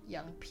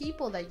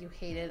people that you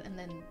hate it, and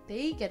then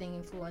they getting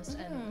influenced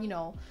and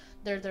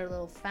they're their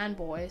little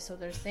fanboy, so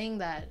they're saying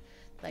that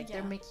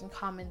they're making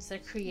comments, they're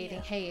creating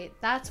hate.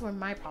 That's where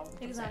my problem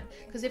comes in.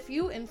 Because if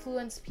you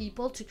influence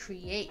people to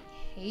create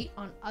hate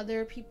on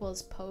other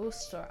people's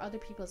posts or other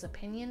people's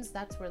opinions,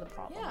 that's where the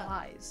problem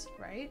lies,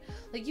 right?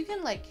 You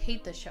can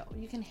hate the show,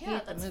 you can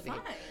hate the movie,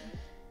 fine.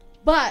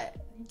 But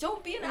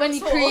don't be an when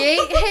asshole. You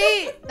create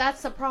hate,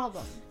 that's the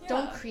problem.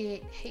 Don't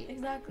create hate.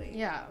 Exactly.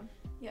 Yeah.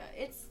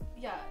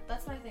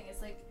 That's my thing.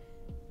 It's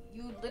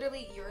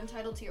you're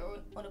entitled to your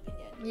own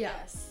opinion.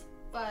 Yes.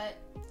 But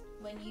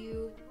when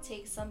you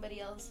take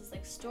somebody else's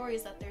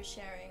stories that they're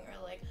sharing, or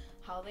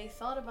how they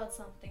felt about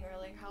something,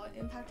 or how it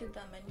impacted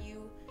them, and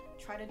you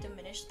try to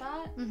diminish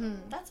that,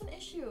 that's an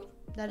issue.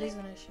 That is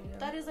an issue. Yeah.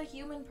 That is a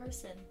human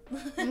person.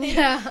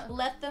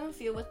 Let them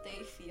feel what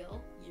they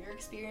feel. Your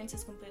experience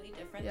is completely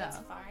different. That's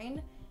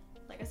fine.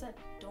 Like I said,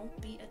 don't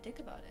be a dick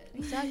about it.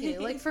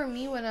 Exactly. For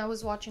me, when I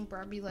was watching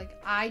Barbie,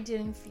 I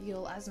didn't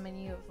feel as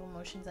many of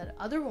emotions that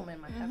other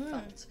women might have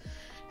felt.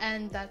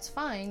 And that's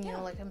fine, you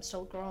know, I'm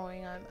still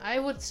growing. I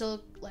would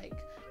still,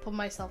 put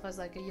myself as,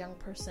 a young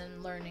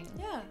person learning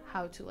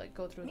how to,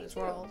 go through this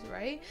world,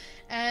 right?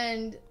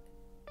 And,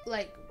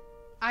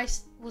 I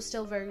was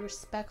still very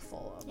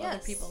respectful of other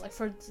people.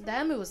 For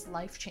them, it was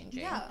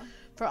life-changing. Yeah.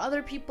 For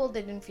other people,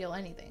 they didn't feel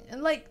anything.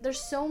 And, there's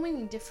so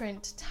many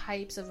different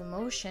types of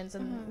emotions.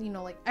 And,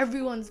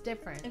 everyone's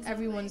different. Exactly.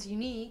 Everyone's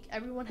unique.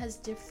 Everyone has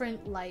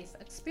different life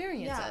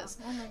experiences.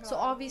 Yeah. Oh my God. So,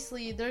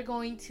 obviously, they're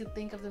going to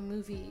think of the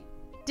movie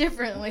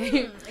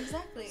differently.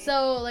 Exactly.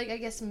 So I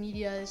guess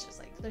media is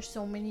just there's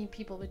so many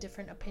people with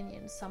different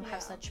opinions. Some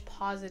have such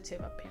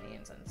positive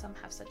opinions and some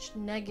have such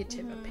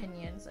negative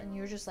opinions, and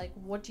you're just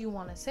what do you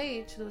want to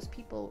say to those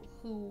people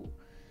who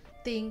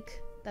think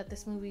that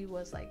this movie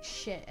was like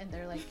shit, and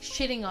they're like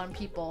shitting on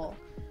people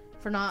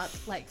for not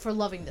like for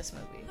loving this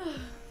movie.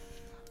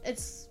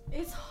 It's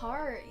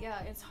hard.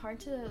 Yeah, it's hard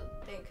to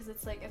think, because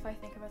it's like if I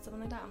think about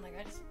something like that, I'm like,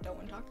 I just don't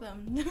want to talk to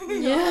them.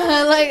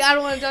 Yeah, like I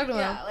don't want to talk to them.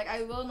 Yeah, like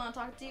I will not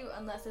talk to you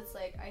unless it's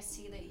like I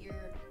see that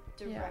you're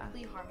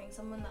directly harming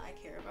someone that I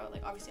care about.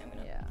 Like obviously I'm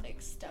gonna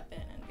like step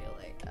in and be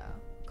like,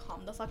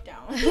 calm the fuck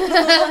down.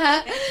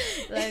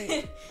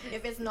 Like,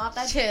 if it's not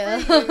that chill.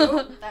 deep for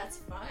you, that's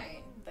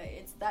fine. But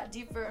it's that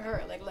deep for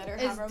her. Like let her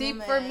have her deep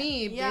moment. For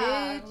me,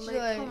 yeah, bitch.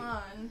 like come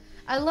on.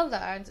 I love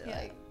that answer. Yeah.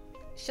 Like,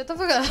 shut the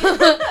fuck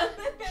up.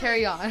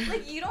 Carry on.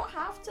 Like you don't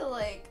have to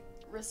like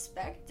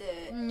respect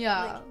it.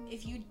 Yeah. Like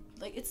if you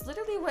like, it's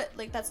literally what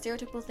like that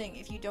stereotypical thing.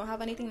 If you don't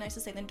have anything nice to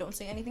say, then don't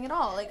say anything at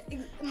all. Like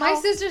my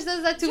sister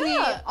says that to me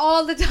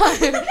all the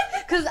time.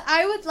 Because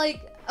I would like,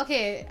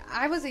 okay,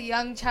 I was a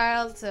young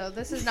child, so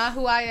this is not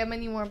who I am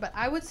anymore. But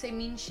I would say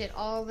mean shit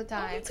all the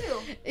time. Oh,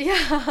 me too.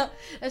 Yeah,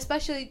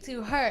 especially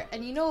to her.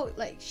 And you know,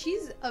 like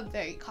she's a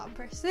very calm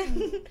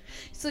person.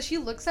 So she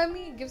looks at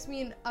me, gives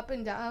me an up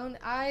and down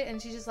eye, and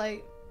she's just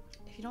like,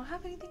 if you don't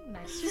have anything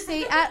nice to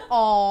say at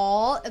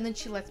all, and then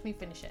she lets me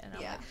finish it, and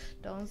I'm like,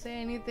 don't say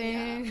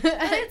anything.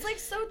 Yeah. And it's like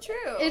so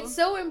true. It's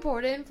so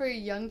important for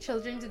young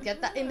children to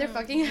get that in their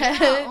fucking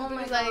head. Yeah. Oh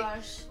my like,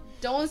 gosh.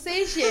 Don't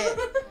say shit.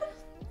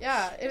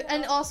 Yeah.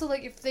 And also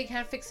like if they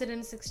can't fix it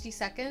in 60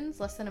 seconds,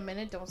 less than a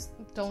minute,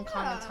 don't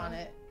comment on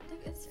it.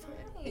 Like, it's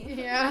funny.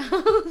 Yeah.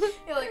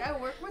 Yeah, like I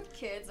work with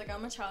kids, like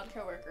I'm a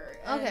childcare worker.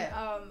 And, okay.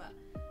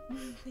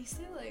 They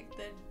say like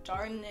the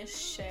darnest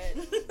shit.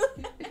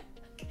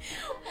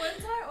 One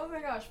time, oh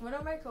my gosh, one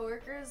of my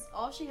coworkers,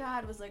 all she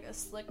had was like a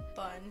slick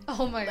bun.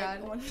 Oh my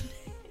god.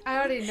 I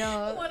already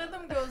know. One of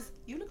them goes,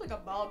 "You look like a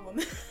bald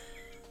woman."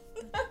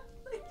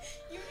 Like,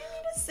 you didn't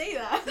need to say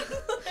that.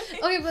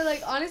 Okay, but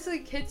like honestly,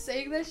 kids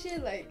saying that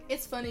shit, like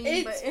it's funny.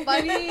 It's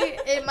funny.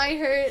 It might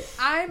hurt.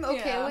 I'm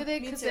okay with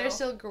it me because too. they're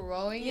still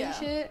growing and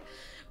shit.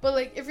 But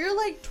like if you're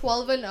like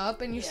 12 and up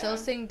and you're Yeah. still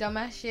saying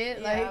dumbass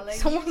shit, Yeah, like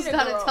someone's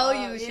gotta tell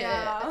you shit.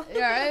 Yeah.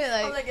 Yeah,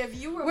 right? I'm like, if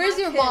you were where's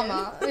my your kid.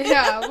 mama?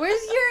 Yeah,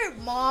 where's your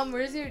mom?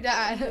 Where's your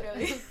dad?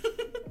 Literally.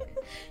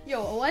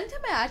 Yo, one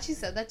time I actually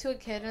said that to a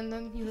kid, and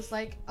then he was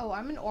like, "Oh,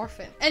 I'm an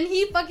orphan," and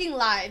he fucking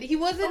lied. He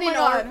wasn't an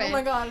orphan. Oh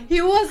my god.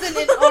 He wasn't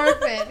an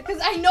orphan because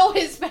I know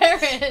his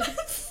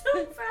parents.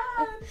 So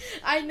bad.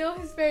 I know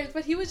his parents,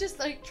 but he was just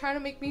like trying to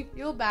make me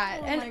feel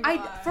bad. Oh And my I,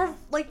 God. for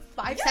like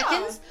 5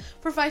 seconds,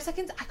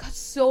 I got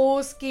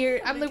so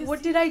scared. I'm like,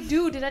 what did I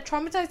do? Did I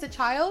traumatize the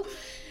child?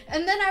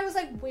 And then I was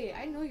like, wait,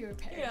 I know your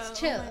parents.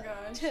 Chill. Oh my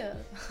gosh. Chill.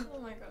 Oh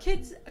my god.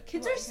 Kids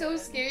are so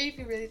scary if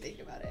you really think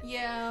about it.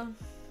 Yeah.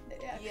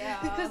 Yeah.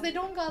 Because they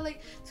don't got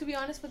like, to be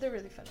honest, but they're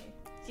really funny.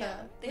 So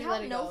Yeah. They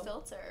have no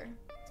filter,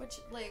 which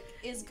like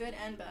is good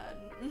and bad.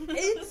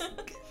 It's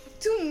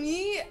to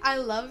me, I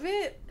love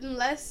it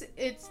unless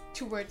it's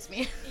towards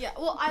me. Yeah.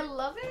 Well, I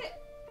love it.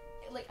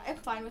 Like I'm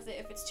fine with it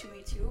if it's to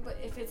me too, but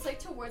if it's like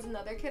towards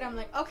another kid, I'm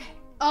like, okay.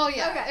 Oh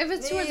yeah. Okay. If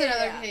it's towards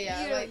another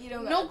kid, You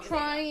don't no gotta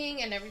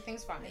crying and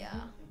everything's fine. Yeah.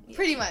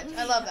 Pretty much.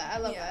 I love that. I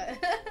love that.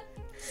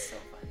 So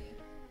funny.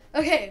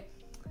 Okay,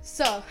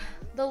 so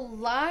the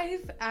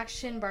live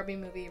action Barbie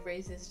movie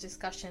raises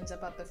discussions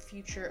about the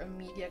future of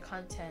media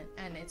content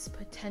and its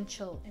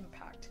potential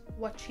impact.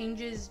 What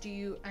changes do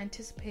you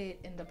anticipate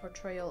in the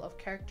portrayal of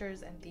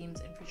characters and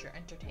themes in future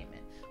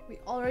entertainment? We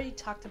already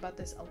talked about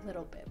this a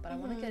little bit, but I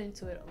want to get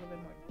into it a little bit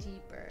more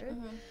deeper.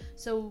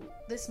 So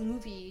this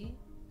movie,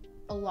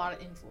 a lot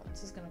of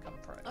influence is going to come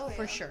from it,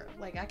 for sure.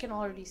 Like I can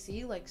already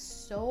see like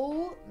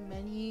so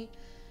many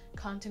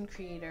content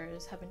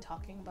creators have been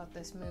talking about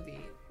this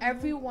movie.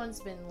 Everyone's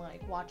been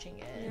like watching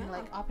it, and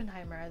like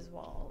Oppenheimer as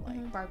well,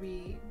 like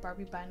Barbie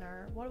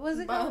Banner. What was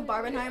it called?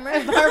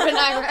 Barbenheimer.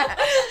 Barbenheimer.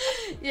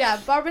 Yeah,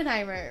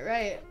 Barbenheimer.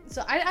 Right.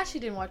 So I actually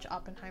didn't watch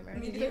Oppenheimer.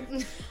 Me Did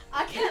you?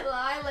 I can't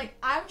lie. Like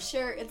I'm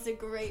sure it's a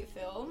great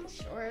film.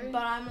 Sure.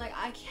 But I'm like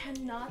I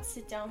cannot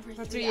sit down for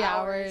 3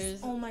 hours.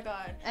 Oh my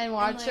god. And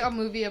watch a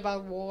movie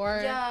about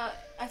war. Yeah.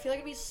 I feel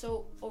like I'd be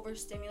so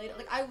overstimulated.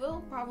 Like I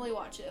will probably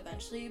watch it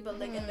eventually, but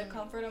like in the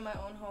comfort of my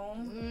own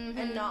home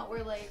and not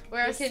where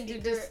I can do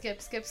this skip.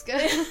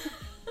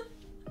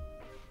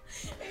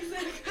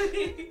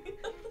 Exactly.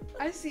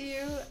 I see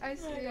you.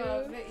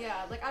 But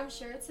yeah, like I'm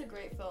sure it's a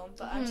great film,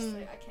 but I'm just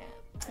like I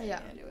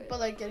can't do it. But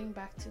like getting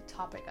back to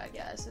topic, I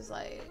guess, is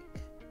like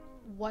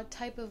what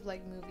type of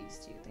like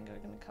movies do you think are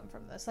going to come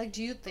from this? Like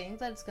do you think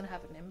that it's going to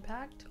have an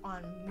impact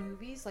on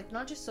movies, like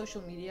not just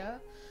social media,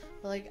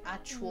 but like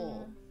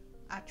actual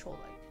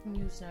like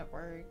news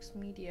networks,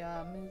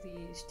 media,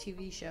 movies,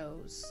 TV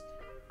shows?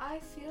 I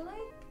feel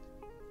like,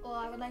 well,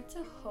 I would like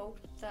to hope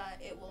that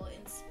it will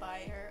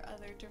inspire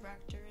other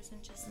directors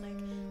and just like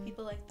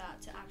people like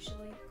that to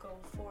actually go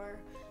for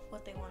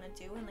what they want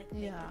to do and like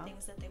make the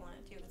things that they want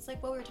to do. It's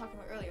like what we were talking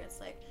about earlier. It's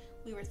like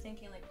we were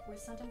thinking like we're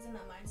sometimes in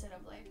that mindset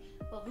of like,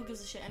 well, who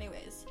gives a shit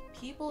anyways?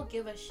 People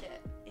give a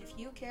shit. If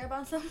you care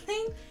about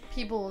something,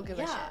 people will give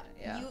a shit.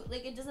 Yeah. You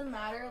like it doesn't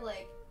matter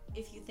like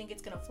if you think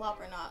it's gonna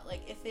flop or not.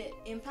 Like if it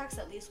impacts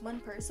at least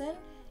one person,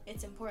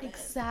 it's important.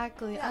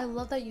 Exactly. I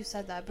love that you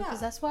said that, because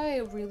that's why I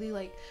really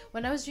like,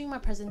 when I was doing my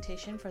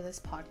presentation for this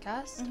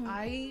podcast,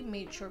 I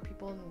made sure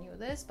people knew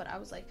this, but I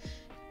was like,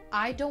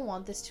 I don't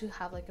want this to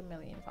have like 1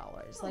 million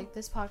followers. Like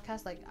this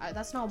podcast, like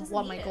that's not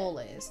what my goal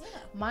is.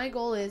 My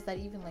goal is that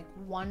even like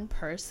one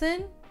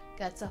person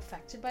gets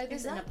affected by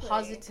this in a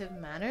positive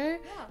manner,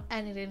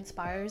 and it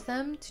inspires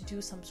them to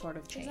do some sort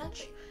of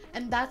change.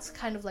 And that's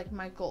kind of like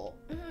my goal.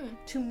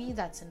 To me,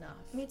 that's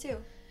enough. Me too.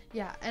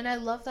 Yeah, and I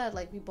love that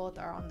like we both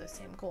are on the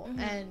same goal.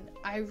 And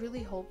I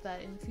really hope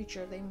that in the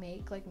future they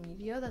make like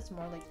media that's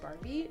more like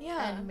Barbie,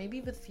 and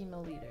maybe with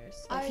female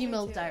leaders, like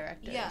female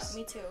directors. Yeah,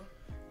 me too.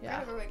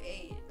 Yeah, Greta Gerwig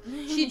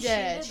ate. She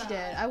did.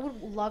 I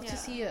would love to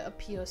see a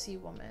POC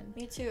woman.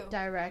 Me too.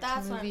 Direct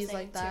movies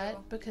like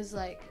that, because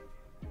like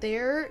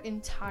their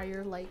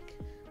entire like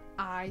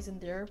eyes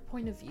and their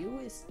point of view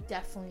is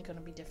definitely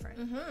gonna be different.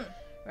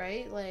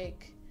 Right?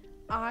 Like,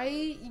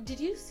 did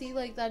you see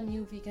like that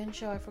new vegan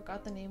show? I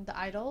forgot the name. The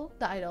Idol.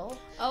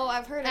 Oh,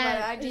 I've heard about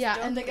it. I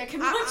just don't think I can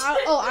watch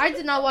it. I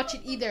did not watch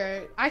it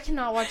either. I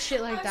cannot watch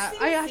shit like that.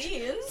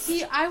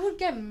 I would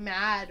get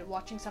mad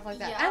watching stuff like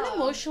that, and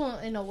emotional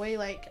in a way.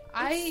 Like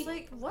I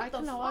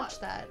cannot watch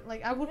that.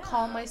 Like I would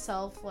call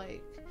myself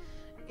like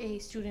a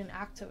student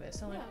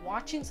activist, and like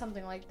watching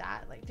something like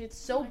that, like it's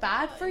so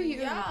bad for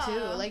you too,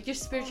 like your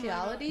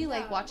spirituality,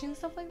 like watching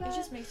stuff like that, it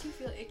just makes you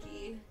feel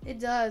icky. It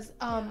does.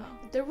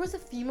 There was a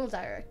female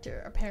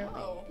director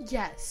apparently.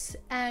 Yes,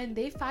 and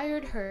they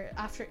fired her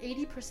after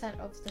 80%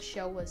 of the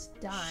show was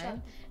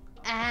done,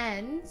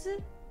 and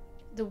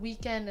The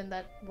Weeknd and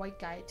that white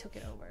guy took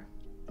it over.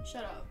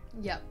 Shut up.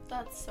 Yep.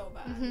 That's so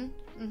bad.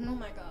 Oh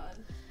my god.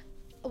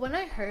 When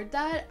I heard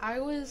that, I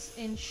was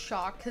in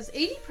shock, because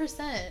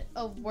 80%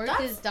 of work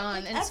is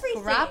done, and everything.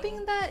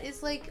 scrapping that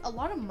is like a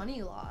lot of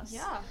money lost.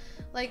 Yeah.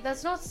 Like,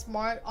 that's not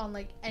smart on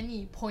like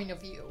any point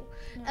of view.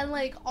 And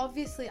like,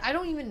 obviously, I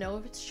don't even know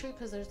if it's true,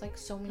 because there's like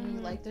so many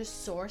like there's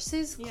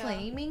sources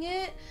claiming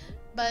it,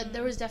 but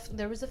there was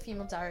a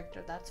female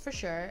director, that's for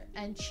sure,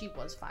 and she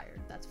was fired,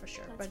 that's for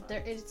sure.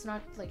 It's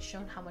not like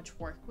shown how much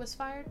work was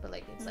fired, but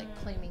like it's like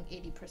claiming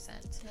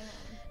 80%.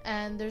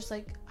 And there's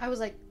like, I was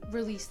like,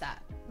 release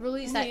that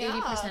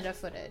 80% of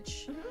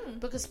footage,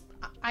 because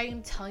I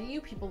am telling you,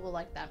 people will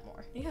like that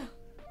more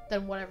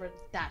than whatever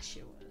that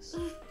shit was.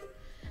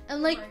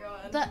 And like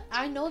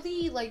I know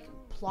the like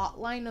plot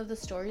line of the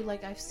story,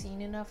 like I've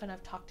seen enough, and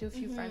I've talked to a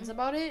few friends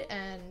about it,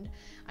 and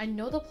I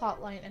know the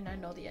plot line and I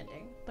know the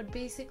ending. But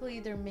basically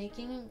they're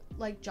making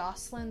like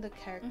Jocelyn, the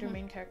character,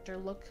 main character,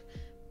 look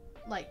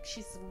like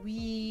she's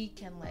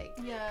weak, and like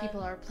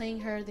people are playing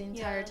her the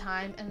entire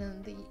time, and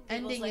then the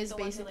ending is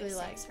basically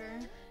like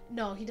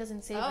no, he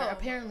doesn't save her.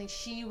 Apparently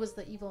she was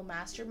the evil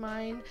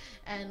mastermind,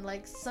 and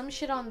like some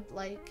shit on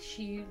like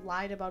she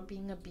lied about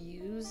being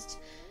abused.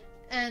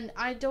 And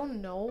I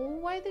don't know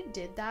why they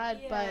did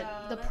that,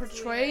 but the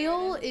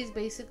portrayal is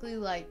basically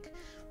like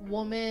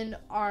women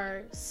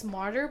are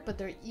smarter, but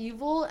they're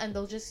evil, and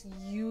they'll just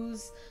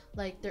use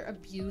like their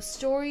abuse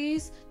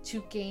stories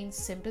to gain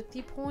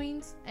sympathy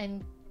points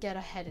and get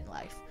ahead in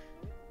life.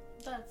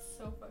 That's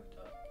so fucked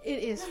up.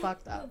 It is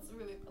fucked up. That's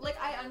really, like,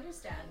 I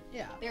understand.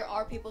 Yeah. There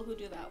are people who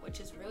do that, which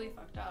is really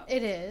fucked up.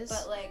 It is.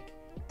 But like,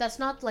 that's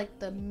not like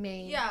the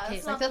main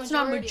case. Like that's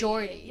not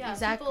majority. Yeah,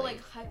 exactly. People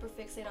like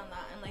hyperfixate on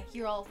that, and like,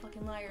 you're all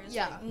fucking liars.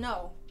 Yeah. Like,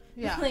 no.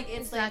 Yeah. Like,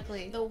 it's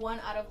like the one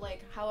out of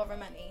like however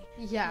many.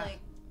 Yeah. Like,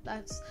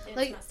 that's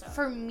like,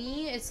 for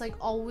me, it's like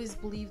always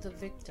believe the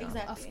victim.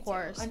 Exactly. Of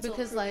course,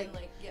 because proven,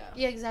 like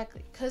yeah,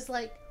 exactly. Because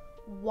like,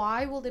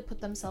 why will they put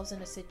themselves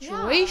in a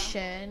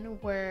situation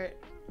where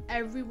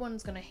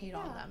everyone's gonna hate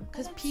on them?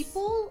 Because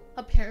people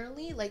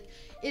apparently, like,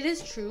 it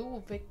is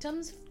true,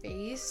 victims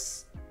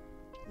face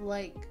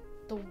like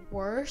the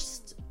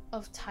worst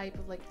of type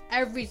of like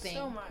everything,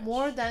 so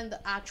more than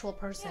the actual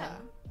person. Yeah.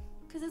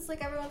 Because it's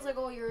like everyone's like,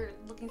 oh, you're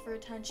looking for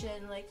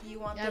attention, like you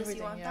want this,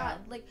 you want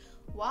that. Like,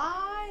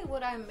 why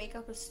would I make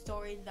up a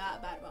story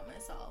that bad about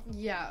myself?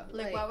 Yeah.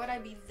 Like why would I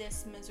be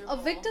this miserable? A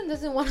victim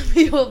doesn't want to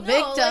be a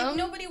victim. Like,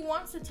 nobody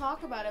wants to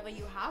talk about it, but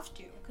you have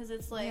to. Because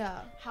it's like,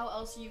 how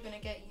else are you going to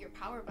get your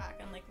power back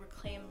and like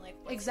reclaim like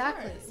what's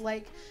yours?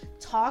 Like,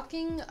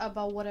 talking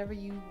about whatever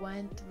you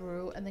went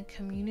through, and then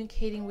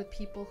communicating with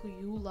people who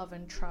you love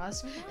and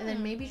trust, and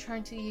then maybe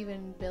trying to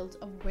even build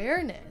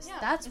awareness.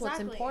 That's what's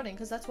important,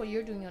 because that's what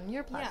you're doing on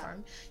your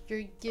platform.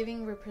 You're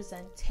giving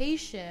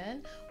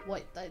representation,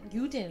 what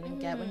you didn't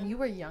get when you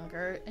were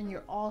younger, and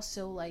you're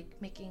also like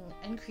making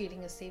and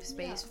creating a safe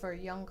space for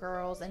young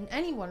girls and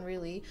anyone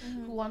really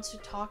who wants to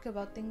talk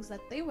about things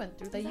that they went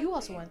through, that you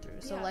also went through.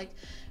 So like,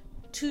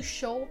 to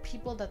show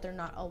people that they're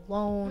not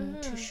alone,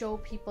 to show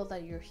people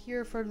that you're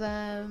here for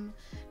them.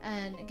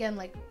 And again,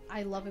 like,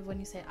 I love it when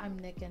you say, I'm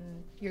Nick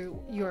and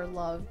you're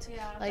loved.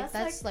 Like,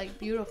 that's like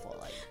beautiful.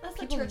 Like, that's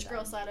the church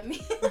girl side of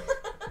me.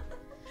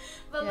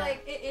 But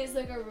like, it is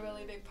like a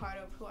really big part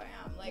of who I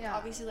am. Like,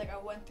 obviously, like, I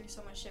went through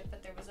so much shit,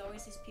 but there was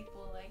always these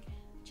people like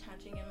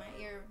chanting in my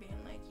ear, being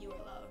like, you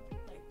are loved,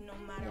 like, no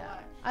matter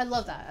what. I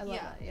love that. I love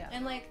that.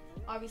 And like,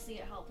 obviously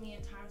it helped me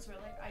in times where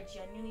like I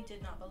genuinely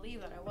did not believe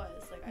that I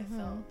was. Like I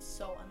felt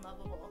so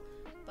unlovable.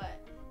 But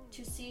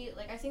to see,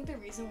 like, I think the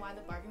reason why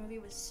the Barbie movie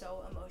was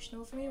so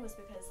emotional for me was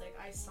because like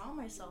I saw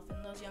myself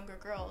in those younger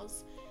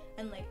girls,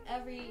 and like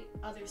every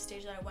other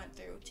stage that I went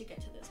through to get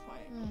to this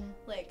point.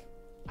 Like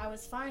I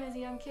was fine as a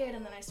young kid,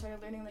 and then I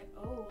started learning like,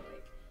 oh,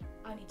 like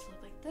I need to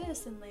look like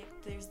this, and like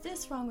there's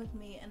this wrong with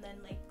me, and then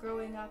like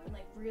growing up and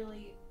like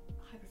really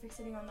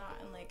hyperfixating on that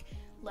and like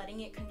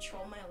letting it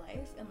control my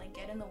life and like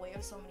get in the way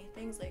of so many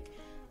things. Like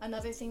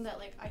another thing that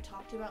like I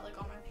talked about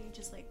like on my page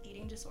is like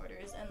eating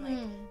disorders and like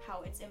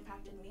how it's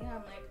impacted me.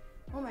 I'm like,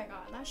 oh my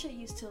god, that shit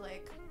used to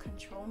like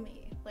control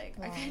me. Like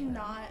I could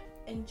not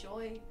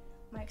enjoy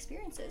my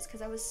experiences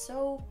because I was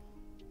so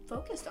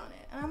focused on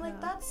it, and I'm like,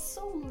 that's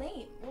so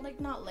lame. Well, like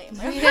not lame.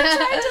 Like, I'm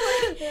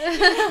trying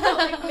to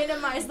like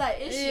minimize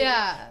that issue.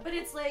 Yeah. But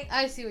it's like,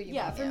 I see what you mean.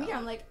 Yeah, for me,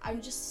 I'm like,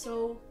 I'm just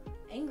so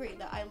angry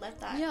that I let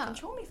that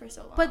control me for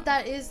so long. But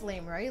that is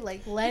lame, right?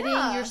 Like letting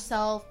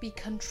yourself be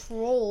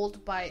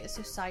controlled by a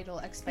societal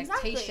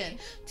expectation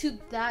to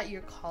that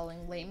you're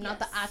calling lame, not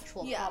the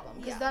actual problem.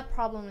 Because that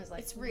problem is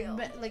like, it's real.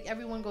 Like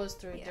everyone goes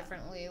through it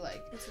differently.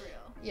 Like it's real.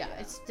 Yeah,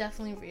 it's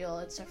definitely real.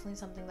 It's definitely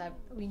something that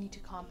we need to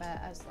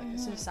combat as like a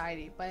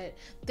society. But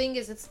thing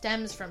is, it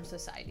stems from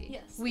society.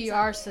 Yes, we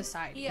are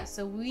society,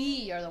 so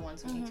we are the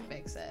ones who need to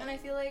fix it. And I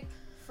feel like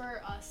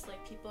for us,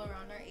 like people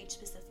around our age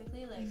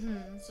specifically, like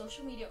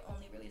social media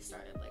only really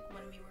started like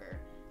when we were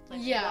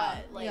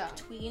like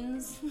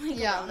tweens.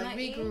 Like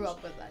we grew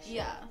up with that shit.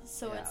 Yeah,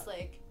 so it's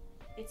like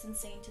it's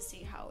insane to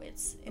see how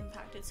it's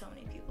impacted so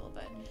many people.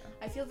 But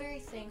I feel very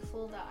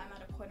thankful that I'm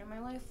at a point in my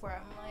life where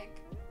I'm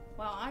like,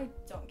 wow, I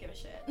don't give a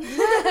shit.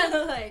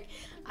 Like,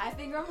 I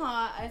think I'm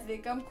hot. I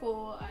think I'm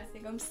cool. I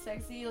think I'm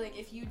sexy. Like,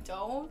 if you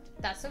don't,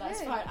 that's okay.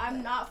 That's fine.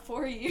 I'm not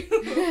for you.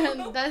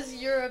 That's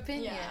your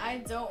opinion. Yeah, I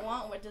don't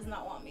want what does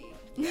not want me.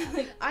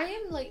 I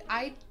am like,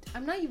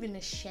 I'm not even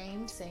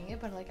ashamed saying it,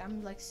 but like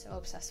I'm like so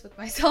obsessed with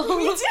myself.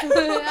 Me too.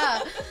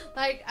 Yeah,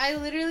 like I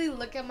literally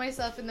look at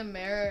myself in the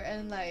mirror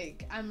and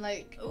like I'm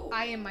like, ooh,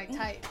 I am my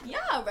type.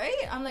 Yeah,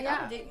 right. I'm like,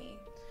 I would date me.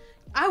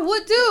 I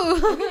would too.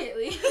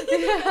 Immediately.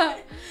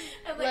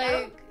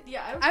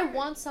 I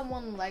want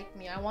someone like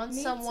me. I want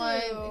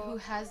someone who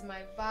has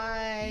my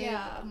vibe.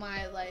 Yeah.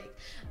 My like,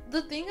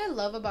 the thing I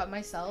love about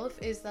myself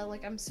is that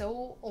like I'm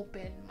so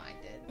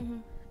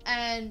open-minded.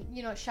 And,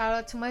 you know, shout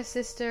out to my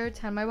sister,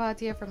 Nandini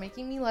Bhatia, for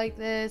making me like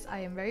this.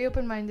 I am very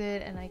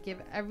open-minded, and I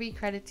give every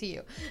credit to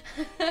you.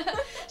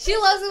 She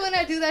loves it when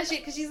I do that shit,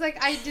 because she's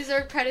like, I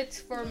deserve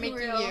credit for making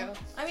you.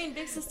 I mean,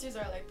 big sisters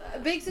are like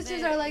that. Big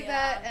sisters are like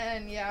that,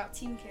 and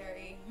Team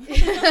Carrie.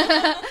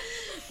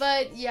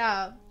 But,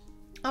 yeah,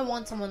 I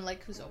want someone,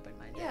 like, who's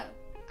open-minded. Yeah.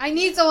 I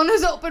need someone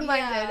who's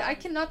open-minded. Yeah. I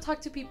cannot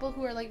talk to people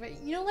who are like,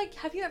 you know, like,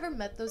 have you ever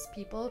met those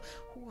people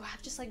who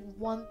have just like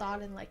one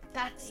thought and like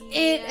that's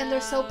it, and they're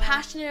so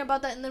passionate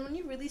about that, and then when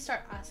you really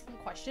start asking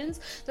questions,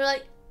 they're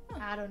like,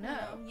 I don't know.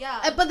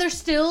 Yeah. But they're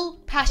still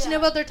passionate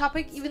about their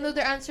topic, even though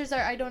their answers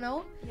are I don't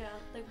know. Yeah.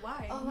 Like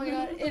why? Oh my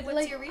god. What's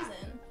like, your reason?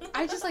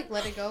 I just like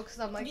let it go because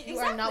I'm like, you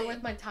are not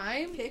worth my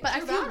time. But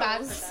I feel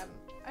battles. bad for them.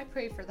 I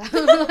pray for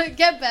them.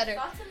 Get better.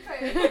 Thoughts and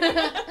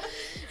prayers.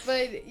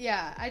 But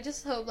yeah, I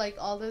just hope like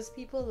all those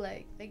people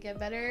like they get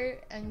better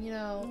and you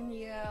know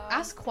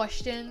ask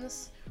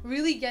questions,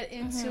 really get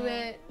into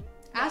it,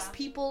 ask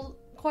people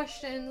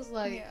questions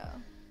like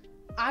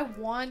I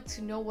want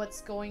to know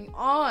what's going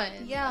on.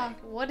 Yeah.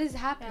 Like, what is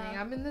happening?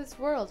 I'm in this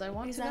world. I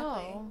want to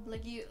know.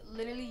 Like you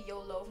literally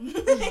YOLO.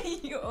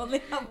 You only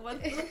have one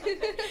life.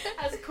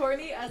 As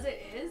corny as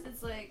it is,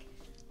 it's like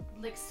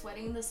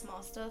sweating the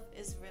small stuff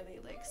is really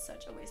like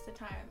such a waste of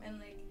time, and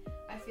like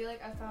I feel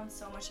like I found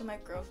so much of my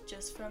growth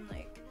just from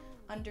like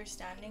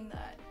understanding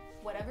that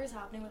whatever's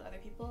happening with other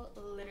people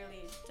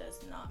literally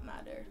does not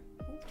matter.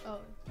 Oh,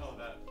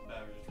 that we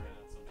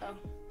just ran out.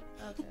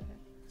 Oh, okay.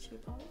 Should we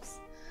pause?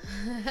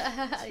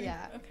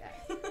 Yeah. Okay.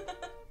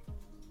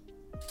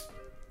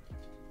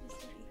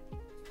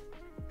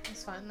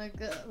 It's fine. Like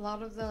a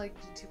lot of the like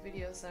YouTube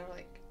videos are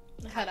like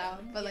cut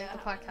out, but like the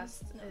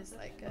podcast is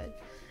like good.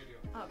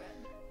 Oh,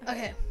 good.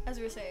 Okay. As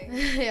we were saying.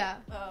 Yeah.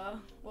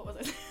 What was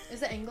it? Is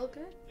the angle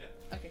good? Yeah.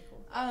 Okay, cool.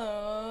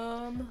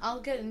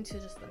 I'll get into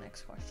just the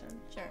next question.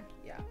 Sure.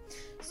 Yeah.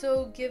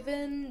 So,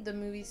 given the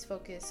movie's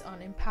focus on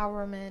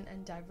empowerment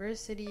and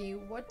diversity,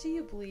 what do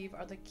you believe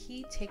are the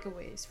key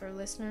takeaways for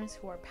listeners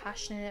who are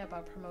passionate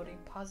about promoting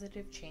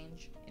positive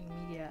change in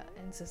media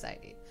and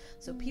society?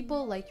 So,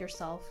 people like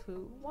yourself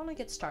who want to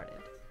get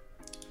started.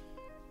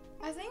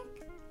 I think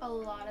a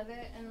lot of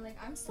it, and like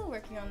I'm still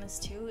working on this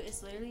too,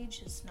 is literally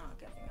just not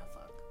giving a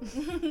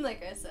fuck.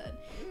 Like I said,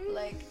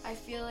 like I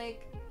feel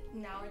like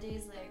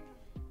nowadays, like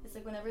it's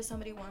like whenever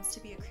somebody wants to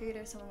be a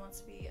creator, someone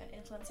wants to be an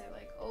influencer,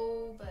 like,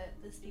 oh, but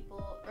these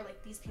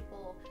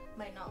people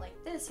might not like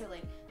this, or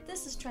like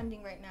this is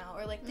trending right now,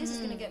 or like this is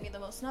gonna get me the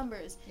most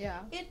numbers. Yeah,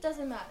 it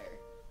doesn't matter.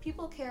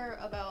 People care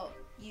about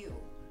you.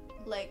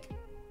 Like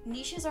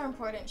niches are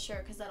important, sure,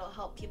 because that'll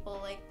help people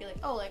like be like,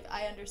 oh, like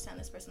I understand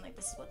this person, like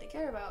this is what they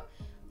care about.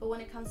 But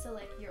when it comes to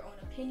like your own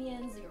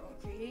opinions, your own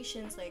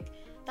creations, like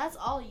that's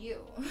all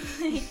you.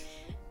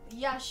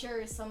 Yeah,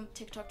 sure, some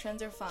TikTok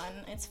trends are fun.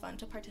 It's fun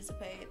to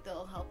participate.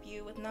 They'll help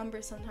you with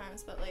numbers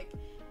sometimes, but like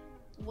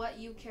what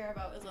you care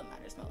about is what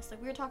matters most.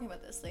 Like we were talking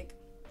about this, like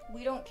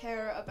we don't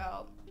care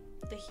about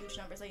the huge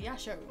numbers. Like, yeah,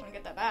 sure, we want to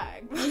get that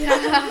bag.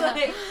 Yeah.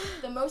 Like,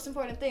 the most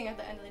important thing at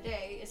the end of the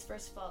day is,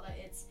 first of all, that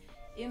it's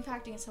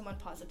impacting someone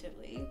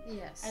positively.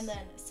 Yes. And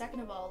then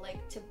second of all,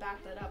 like, to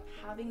back that up,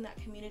 having that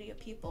community of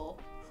people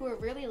who are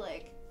really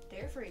like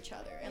there for each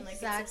other and like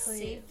it's a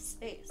safe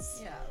space.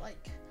 Yeah,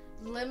 like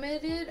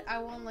limited. I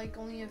want like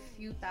only a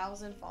few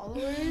thousand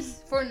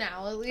followers for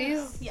now, at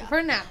least. Yeah.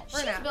 For now.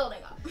 She's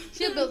building up.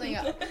 She's building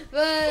up.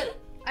 But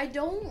I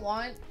don't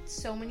want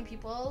so many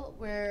people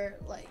where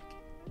like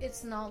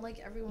it's not like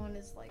everyone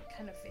is like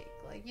kind of fake.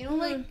 Like, you know,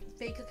 like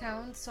fake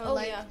accounts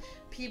or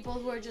people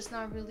who are just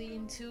not really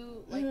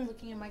into like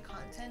looking at my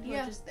content, who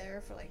are just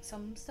there for like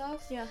some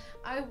stuff. Yeah.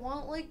 I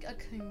want like a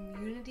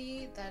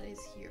community that is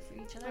here for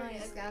each other,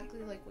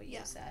 exactly like what you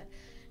said.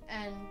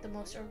 And the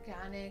most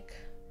organic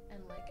and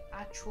like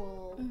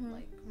actual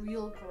like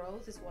real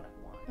growth is what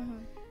I want.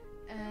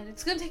 And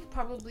it's gonna take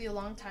probably a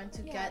long time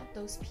to get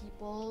those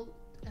people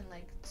and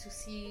like to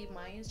see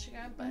my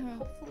Instagram, but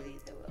hopefully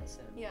they will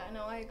soon. Yeah,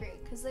 no, I agree.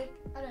 Cause like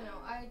I don't know,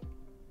 I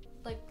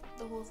like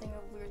the whole thing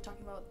of we were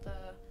talking about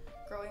the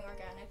growing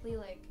organically.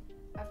 Like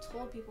I've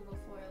told people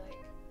before, like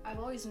I've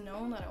always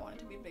known that I wanted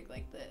to be big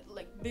like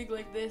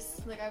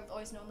this. Like I've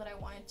always known that I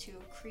wanted to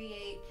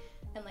create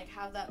and like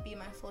have that be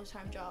my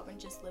full-time job and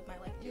just live my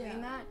life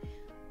doing that.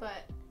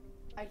 But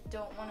I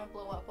don't want to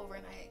blow up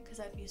overnight because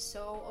I'd be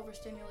so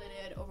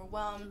overstimulated,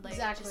 overwhelmed, like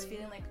just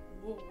feeling like,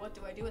 whoa, what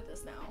do I do with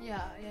this now?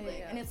 Yeah.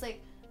 And it's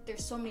like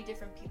there's so many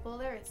different people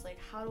there. It's like,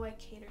 how do I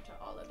cater to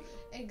all of you?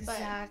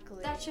 Exactly.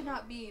 But that should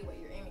not be what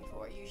you're aiming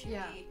for. You should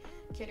be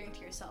catering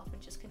to yourself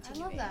and just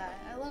continue.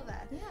 I love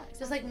that. Yeah. Exactly.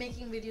 Just like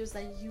making videos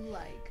that you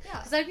like. Yeah.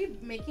 Because I'd be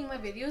making my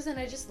videos and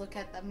I just look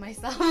at them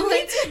myself.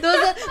 Like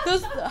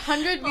those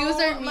 100 views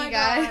are me,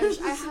 guys.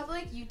 I have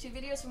like YouTube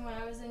videos from when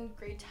I was in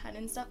grade 10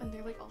 and stuff, and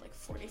they're like all like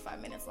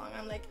 45 minutes long.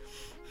 I'm like,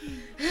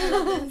 I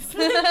love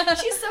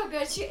this. She's so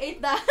good. She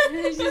ate that.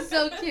 She's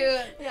so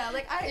cute. Yeah.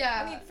 Like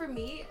I mean, for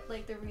me,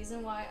 like the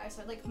reason why I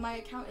started, like my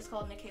account is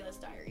called Nikaela's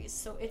Diaries,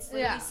 so it's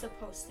literally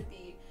supposed to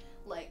be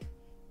like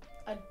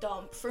a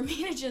dump for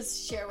me to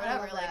just share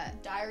whatever,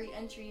 like diary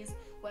entries,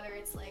 whether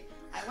it's like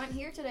I went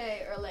here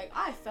today or like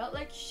I felt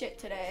like shit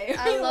today.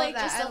 I love like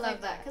that. just stuff I love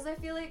like that because I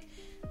feel like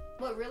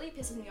what really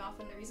pisses me off,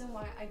 and the reason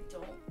why I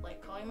don't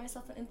like calling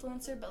myself an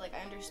influencer, but like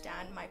I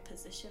understand my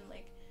position,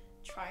 like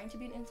trying to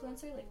be an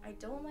influencer, like I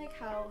don't like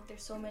how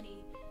there's so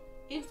many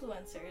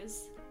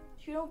influencers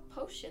who don't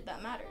post shit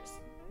that matters.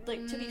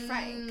 Like, to be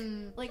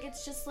frank, like,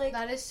 it's just, like...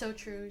 That is so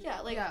true.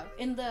 Yeah, like,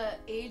 in the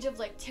age of,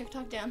 like,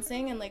 TikTok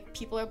dancing and, like,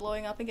 people are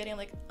blowing up and getting,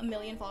 like, 1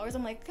 million followers,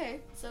 I'm like,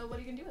 okay, so what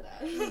are you gonna do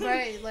with that?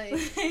 Right,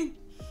 like,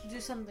 do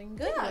something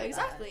good with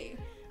exactly.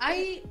 That.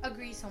 I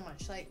agree so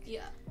much, like...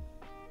 Yeah.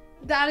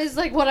 That is,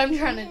 like, what I'm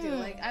trying to do.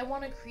 Like, I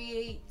want to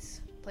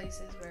create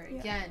places where,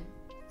 again,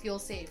 feel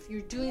safe.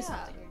 You're doing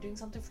something. You're doing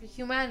something for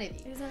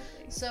humanity.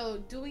 Exactly.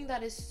 So, doing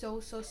that is so,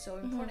 so, so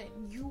important.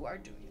 You are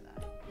doing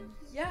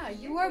Yeah,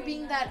 you are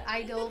being that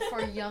idol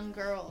for young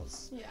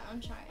girls. Yeah, I'm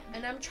trying.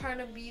 And I'm trying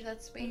to be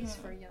that space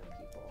for young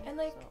people. And,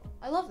 like... So,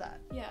 I love that.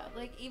 Yeah,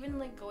 like, even,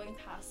 like, going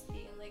past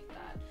being, like,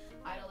 that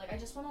idol, like, I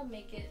just want to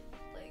make it,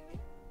 like...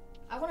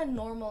 I want to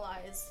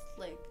normalize,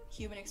 like,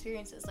 human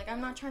experiences. Like,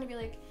 I'm not trying to be,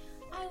 like,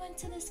 I went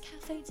to this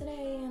cafe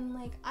today and,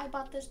 like, I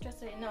bought this dress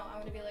today. No,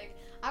 I'm going to be, like,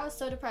 I was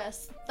so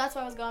depressed. That's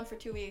why I was gone for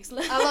 2 weeks. I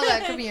love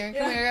that. Come here.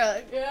 Come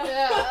here.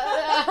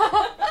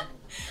 Yeah.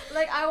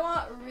 Like, I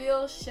want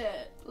real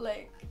shit.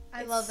 Like...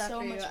 I love that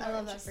for you. I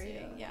love that for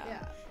you.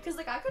 Yeah. Because,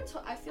 like, I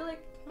feel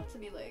like, not to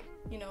be, like,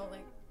 you know,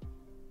 like,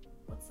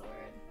 what's the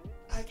word?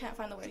 I can't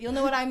find the word. You'll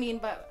know what I mean,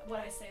 but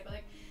what I say. But,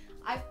 like,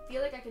 I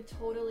feel like I could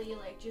totally,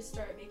 like, just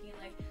start making,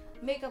 like,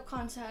 makeup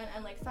content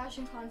and, like,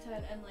 fashion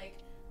content and, like,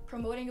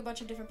 promoting a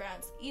bunch of different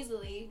brands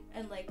easily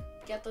and, like,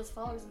 get those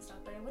followers and stuff.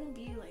 But it wouldn't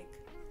be, like,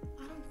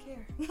 I don't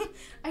care.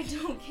 I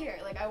don't care.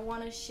 Like, I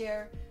want to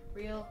share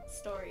real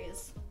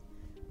stories.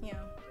 Yeah.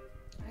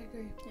 I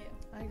agree.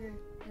 Yeah. I agree.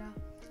 Yeah.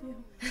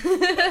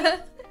 Yeah.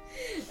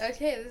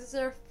 Okay, this is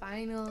our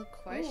final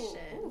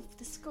question. Ooh,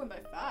 this is going by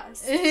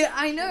fast.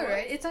 I know,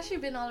 right? It's actually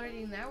been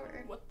already an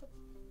hour. What the?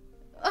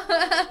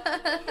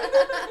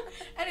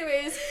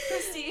 Anyways,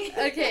 Christy.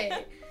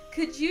 Okay,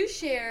 could you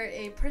share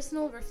a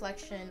personal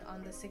reflection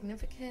on the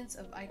significance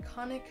of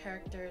iconic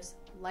characters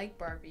like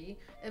Barbie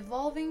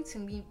evolving to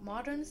meet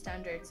modern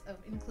standards of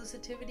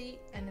inclusivity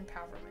and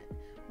empowerment?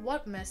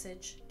 What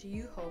message do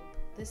you hope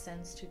this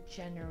sends to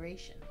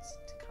generations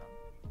to come?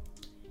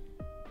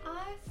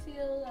 I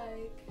feel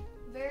like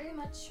very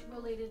much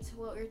related to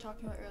what we were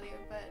talking about earlier,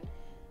 but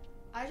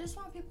I just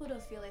want people to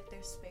feel like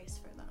there's space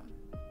for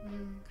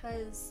them.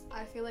 Because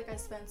I feel like I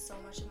spent so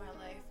much of my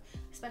life,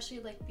 especially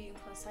like being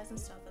plus size and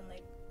stuff and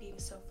like being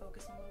so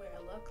focused on the way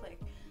I look, like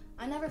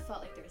I never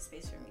felt like there was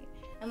space for me.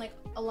 And like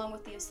along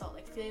with the assault,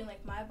 like feeling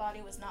like my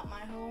body was not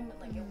my home and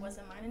like it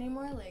wasn't mine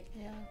anymore, like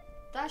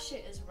that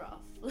shit is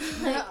rough.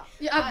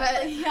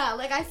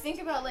 bet. I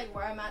think about, like,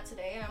 where I'm at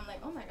today, and I'm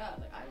like, oh my god,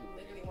 like, I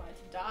literally wanted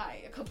to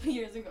die a couple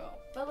years ago.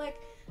 But, like,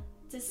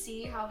 to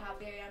see how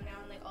happy I am now,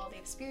 and, like, all the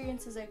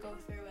experiences I go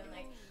through, and,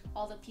 like,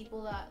 all the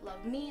people that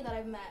love me that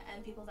I've met,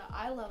 and people that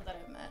I love that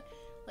I've met,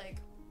 like,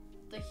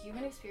 the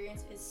human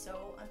experience is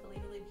so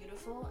unbelievably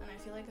beautiful, and I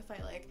feel like if I,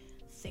 like,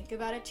 think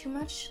about it too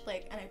much,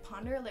 like, and I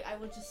ponder, like, I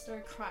will just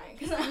start crying,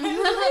 because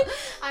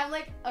I'm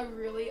like a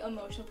really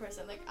emotional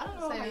person. Like, I don't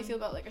know how you feel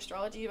about, like,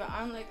 astrology, but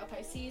I'm like a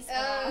Pisces.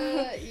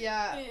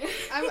 Yeah.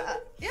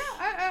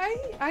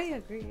 I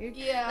agree.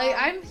 Yeah. Like,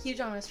 I'm huge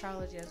on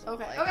astrology as well.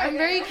 Okay. Like, I'm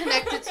very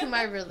connected to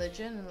my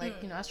religion, and,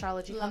 like, you know,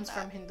 astrology comes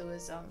from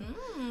Hinduism.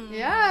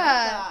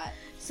 Yeah.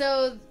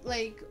 So,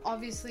 like,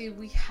 obviously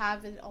we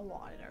have it a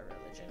lot in our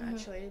religion,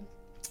 actually.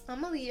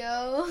 I'm a Leo.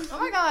 Oh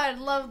my god,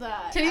 love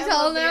that. Can you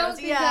tell now?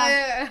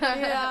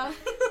 Yeah.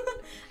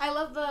 I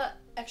love the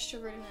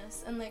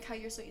extrovertedness and, like, how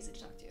you're so easy to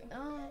talk to.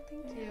 Oh,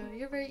 thank you.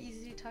 You're very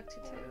easy to talk to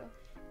too.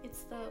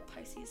 It's the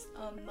Pisces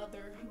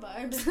mother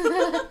vibes.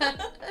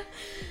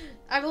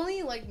 I've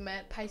only, like,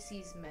 met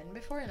Pisces men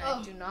before, and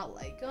I do not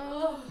like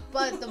them.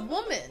 But the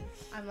woman,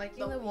 I'm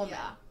liking the woman.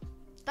 Yeah.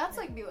 That's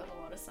like me with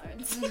a lot of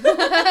sides.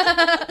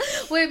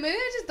 Wait, maybe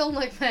I just don't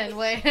like men.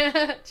 Wait,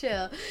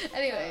 chill.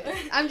 Anyway,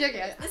 I'm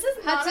joking. This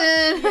is not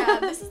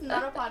this is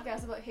not a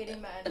podcast about hating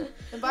men.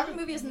 The Barbie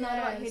movie is not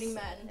about hating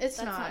men.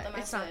 That's not the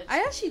message. It's not. I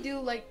actually do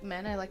like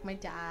men. I like my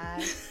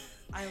dad.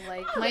 I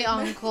like my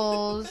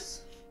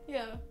uncles.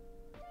 Yeah.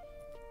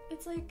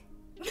 It's like.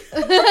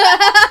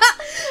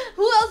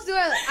 Who else do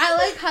I like? I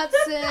like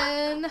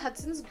Hudson.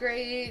 Hudson's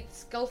great.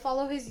 Go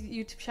follow his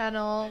YouTube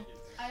channel.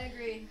 I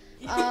agree.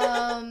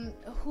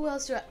 Who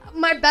else do I?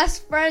 My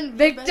best friend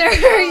Victor.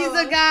 He's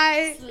a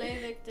guy. Slay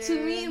Victor.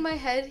 To me, in my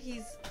head,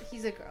 he's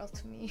a girl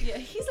to me. Yeah,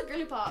 he's a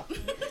girly pop.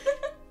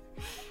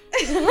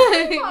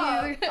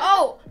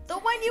 Oh, the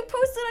one you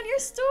posted on your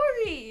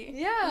story.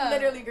 Yeah.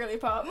 Literally girly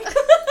pop.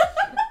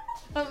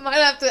 I might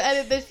have to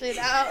edit this shit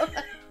out.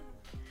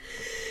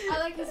 I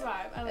like his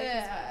vibe. His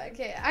vibe.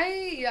 Okay.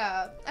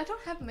 I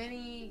don't have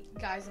many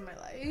guys in my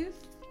life.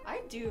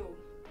 I do.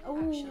 Oh,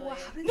 actually.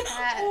 How did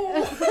that?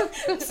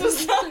 I'm so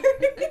sorry.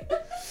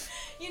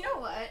 You know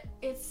what?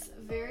 It's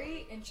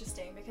very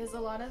interesting because a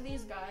lot of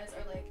these guys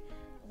are like,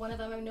 one of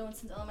them I've known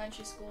since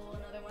elementary school,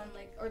 another one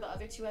like, or the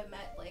other two I've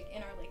met like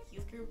in our like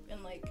youth group,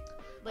 and like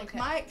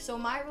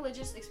my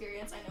religious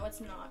experience, I know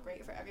it's not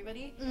great for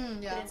everybody,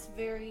 but it's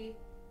very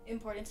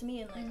important to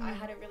me, and like I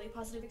had a really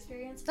positive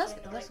experience. That's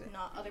good. Like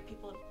not other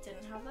people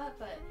didn't have that,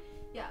 but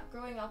yeah,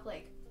 growing up,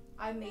 like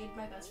I made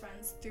my best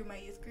friends through my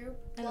youth group,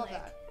 and Love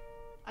like that.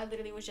 I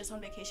literally was just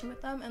on vacation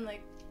with them, and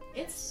like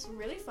it's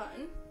really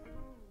fun.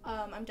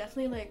 I'm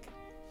definitely like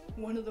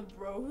one of the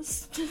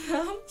bros to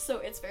them, so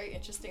it's very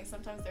interesting.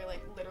 Sometimes they're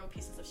like literal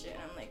pieces of shit,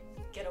 and I'm like,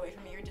 get away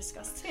from me, you're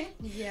disgusting.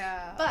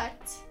 Yeah.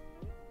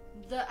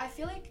 But I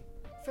feel like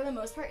for the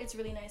most part it's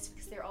really nice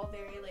because they're all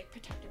very like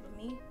protective of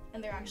me,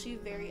 and they're actually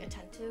very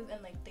attentive,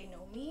 and like they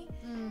know me,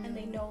 and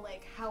they know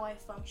like how I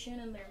function,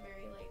 and they're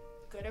very like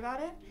good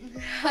about it.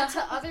 But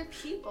to other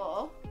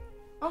people,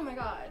 oh my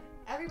god,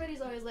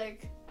 everybody's always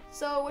like,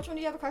 so which one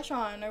do you have a crush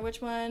on, or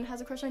which one has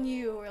a crush on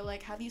you, or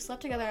like have you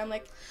slept together? I'm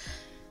like,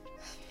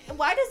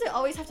 why does it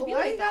always have to be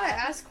like that? Why you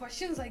gotta ask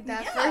questions like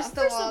that? Yeah, first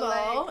of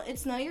all, like,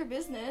 it's none of your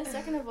business.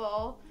 Second of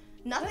all,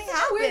 nothing happened.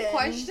 That's a weird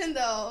question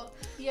though.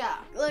 Yeah.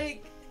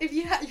 Like, if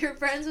you're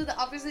friends with the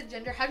opposite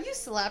gender, have you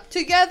slept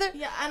together?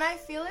 Yeah, and I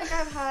feel like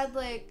I've had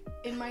like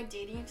in my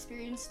dating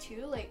experience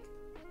too, like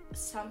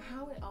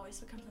somehow it always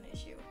becomes an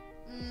issue.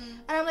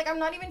 And I'm like, I'm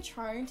not even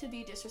trying to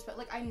be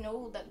disrespectful. Like, I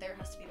know that there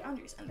has to be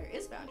boundaries, and there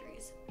is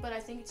boundaries. But I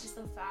think it's just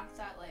the fact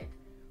that, like,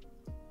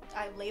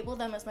 I label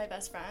them as my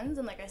best friends,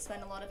 and, like, I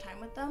spend a lot of time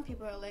with them.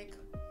 People are like,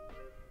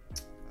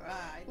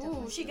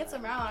 ooh, she gets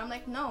around. I'm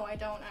like, no, I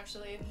don't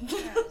actually.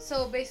 Yeah.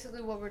 So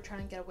basically what we're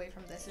trying to get away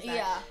from this is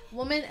that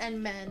women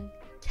and men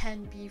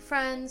can be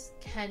friends,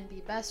 can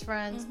be best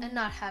friends, and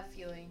not have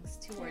feelings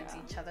towards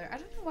each other. I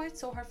don't know why it's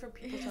so hard for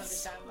people to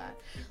understand that.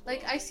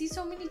 Like, I see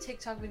so many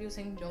TikTok videos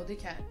saying, no, they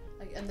can't.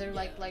 Like, and they're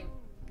like,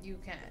 you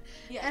can't.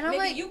 Yeah, and I'm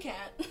maybe like, you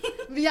can't.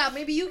 Yeah,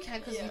 maybe you can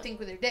because you think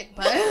with your dick,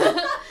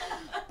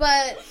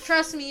 but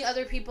trust me,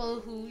 other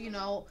people who, you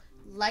know,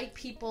 like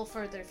people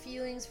for their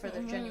feelings, for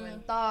their genuine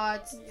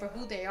thoughts, for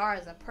who they are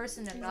as a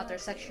person and not their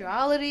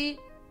sexuality,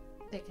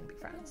 they can be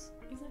friends.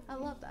 Exactly. I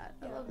love that.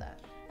 I love that.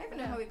 I don't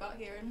know how we got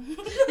here.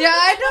 Yeah,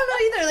 I don't know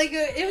either. Like,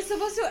 it was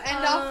supposed to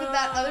end off with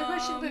that other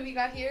question, but we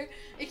got here.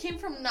 It came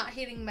from not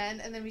hating men,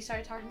 and then we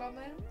started talking about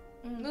men.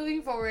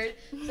 Moving forward,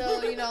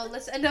 so, you know,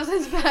 let's end off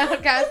this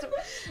podcast.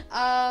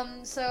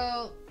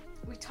 So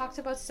we talked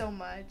about so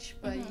much,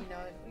 but you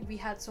know, we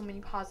had so many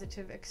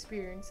positive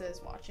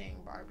experiences watching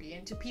Barbie,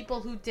 and to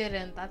people who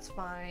didn't, that's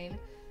fine.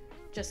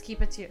 Just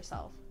keep it to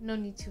yourself. No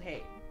need to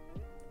hate.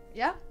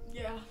 Yeah?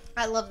 Yeah.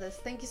 I love this.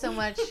 Thank you so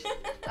much.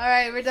 All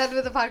right, we're done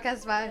with the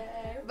podcast. Bye.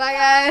 Okay. Bye,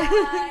 guys.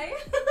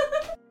 Bye.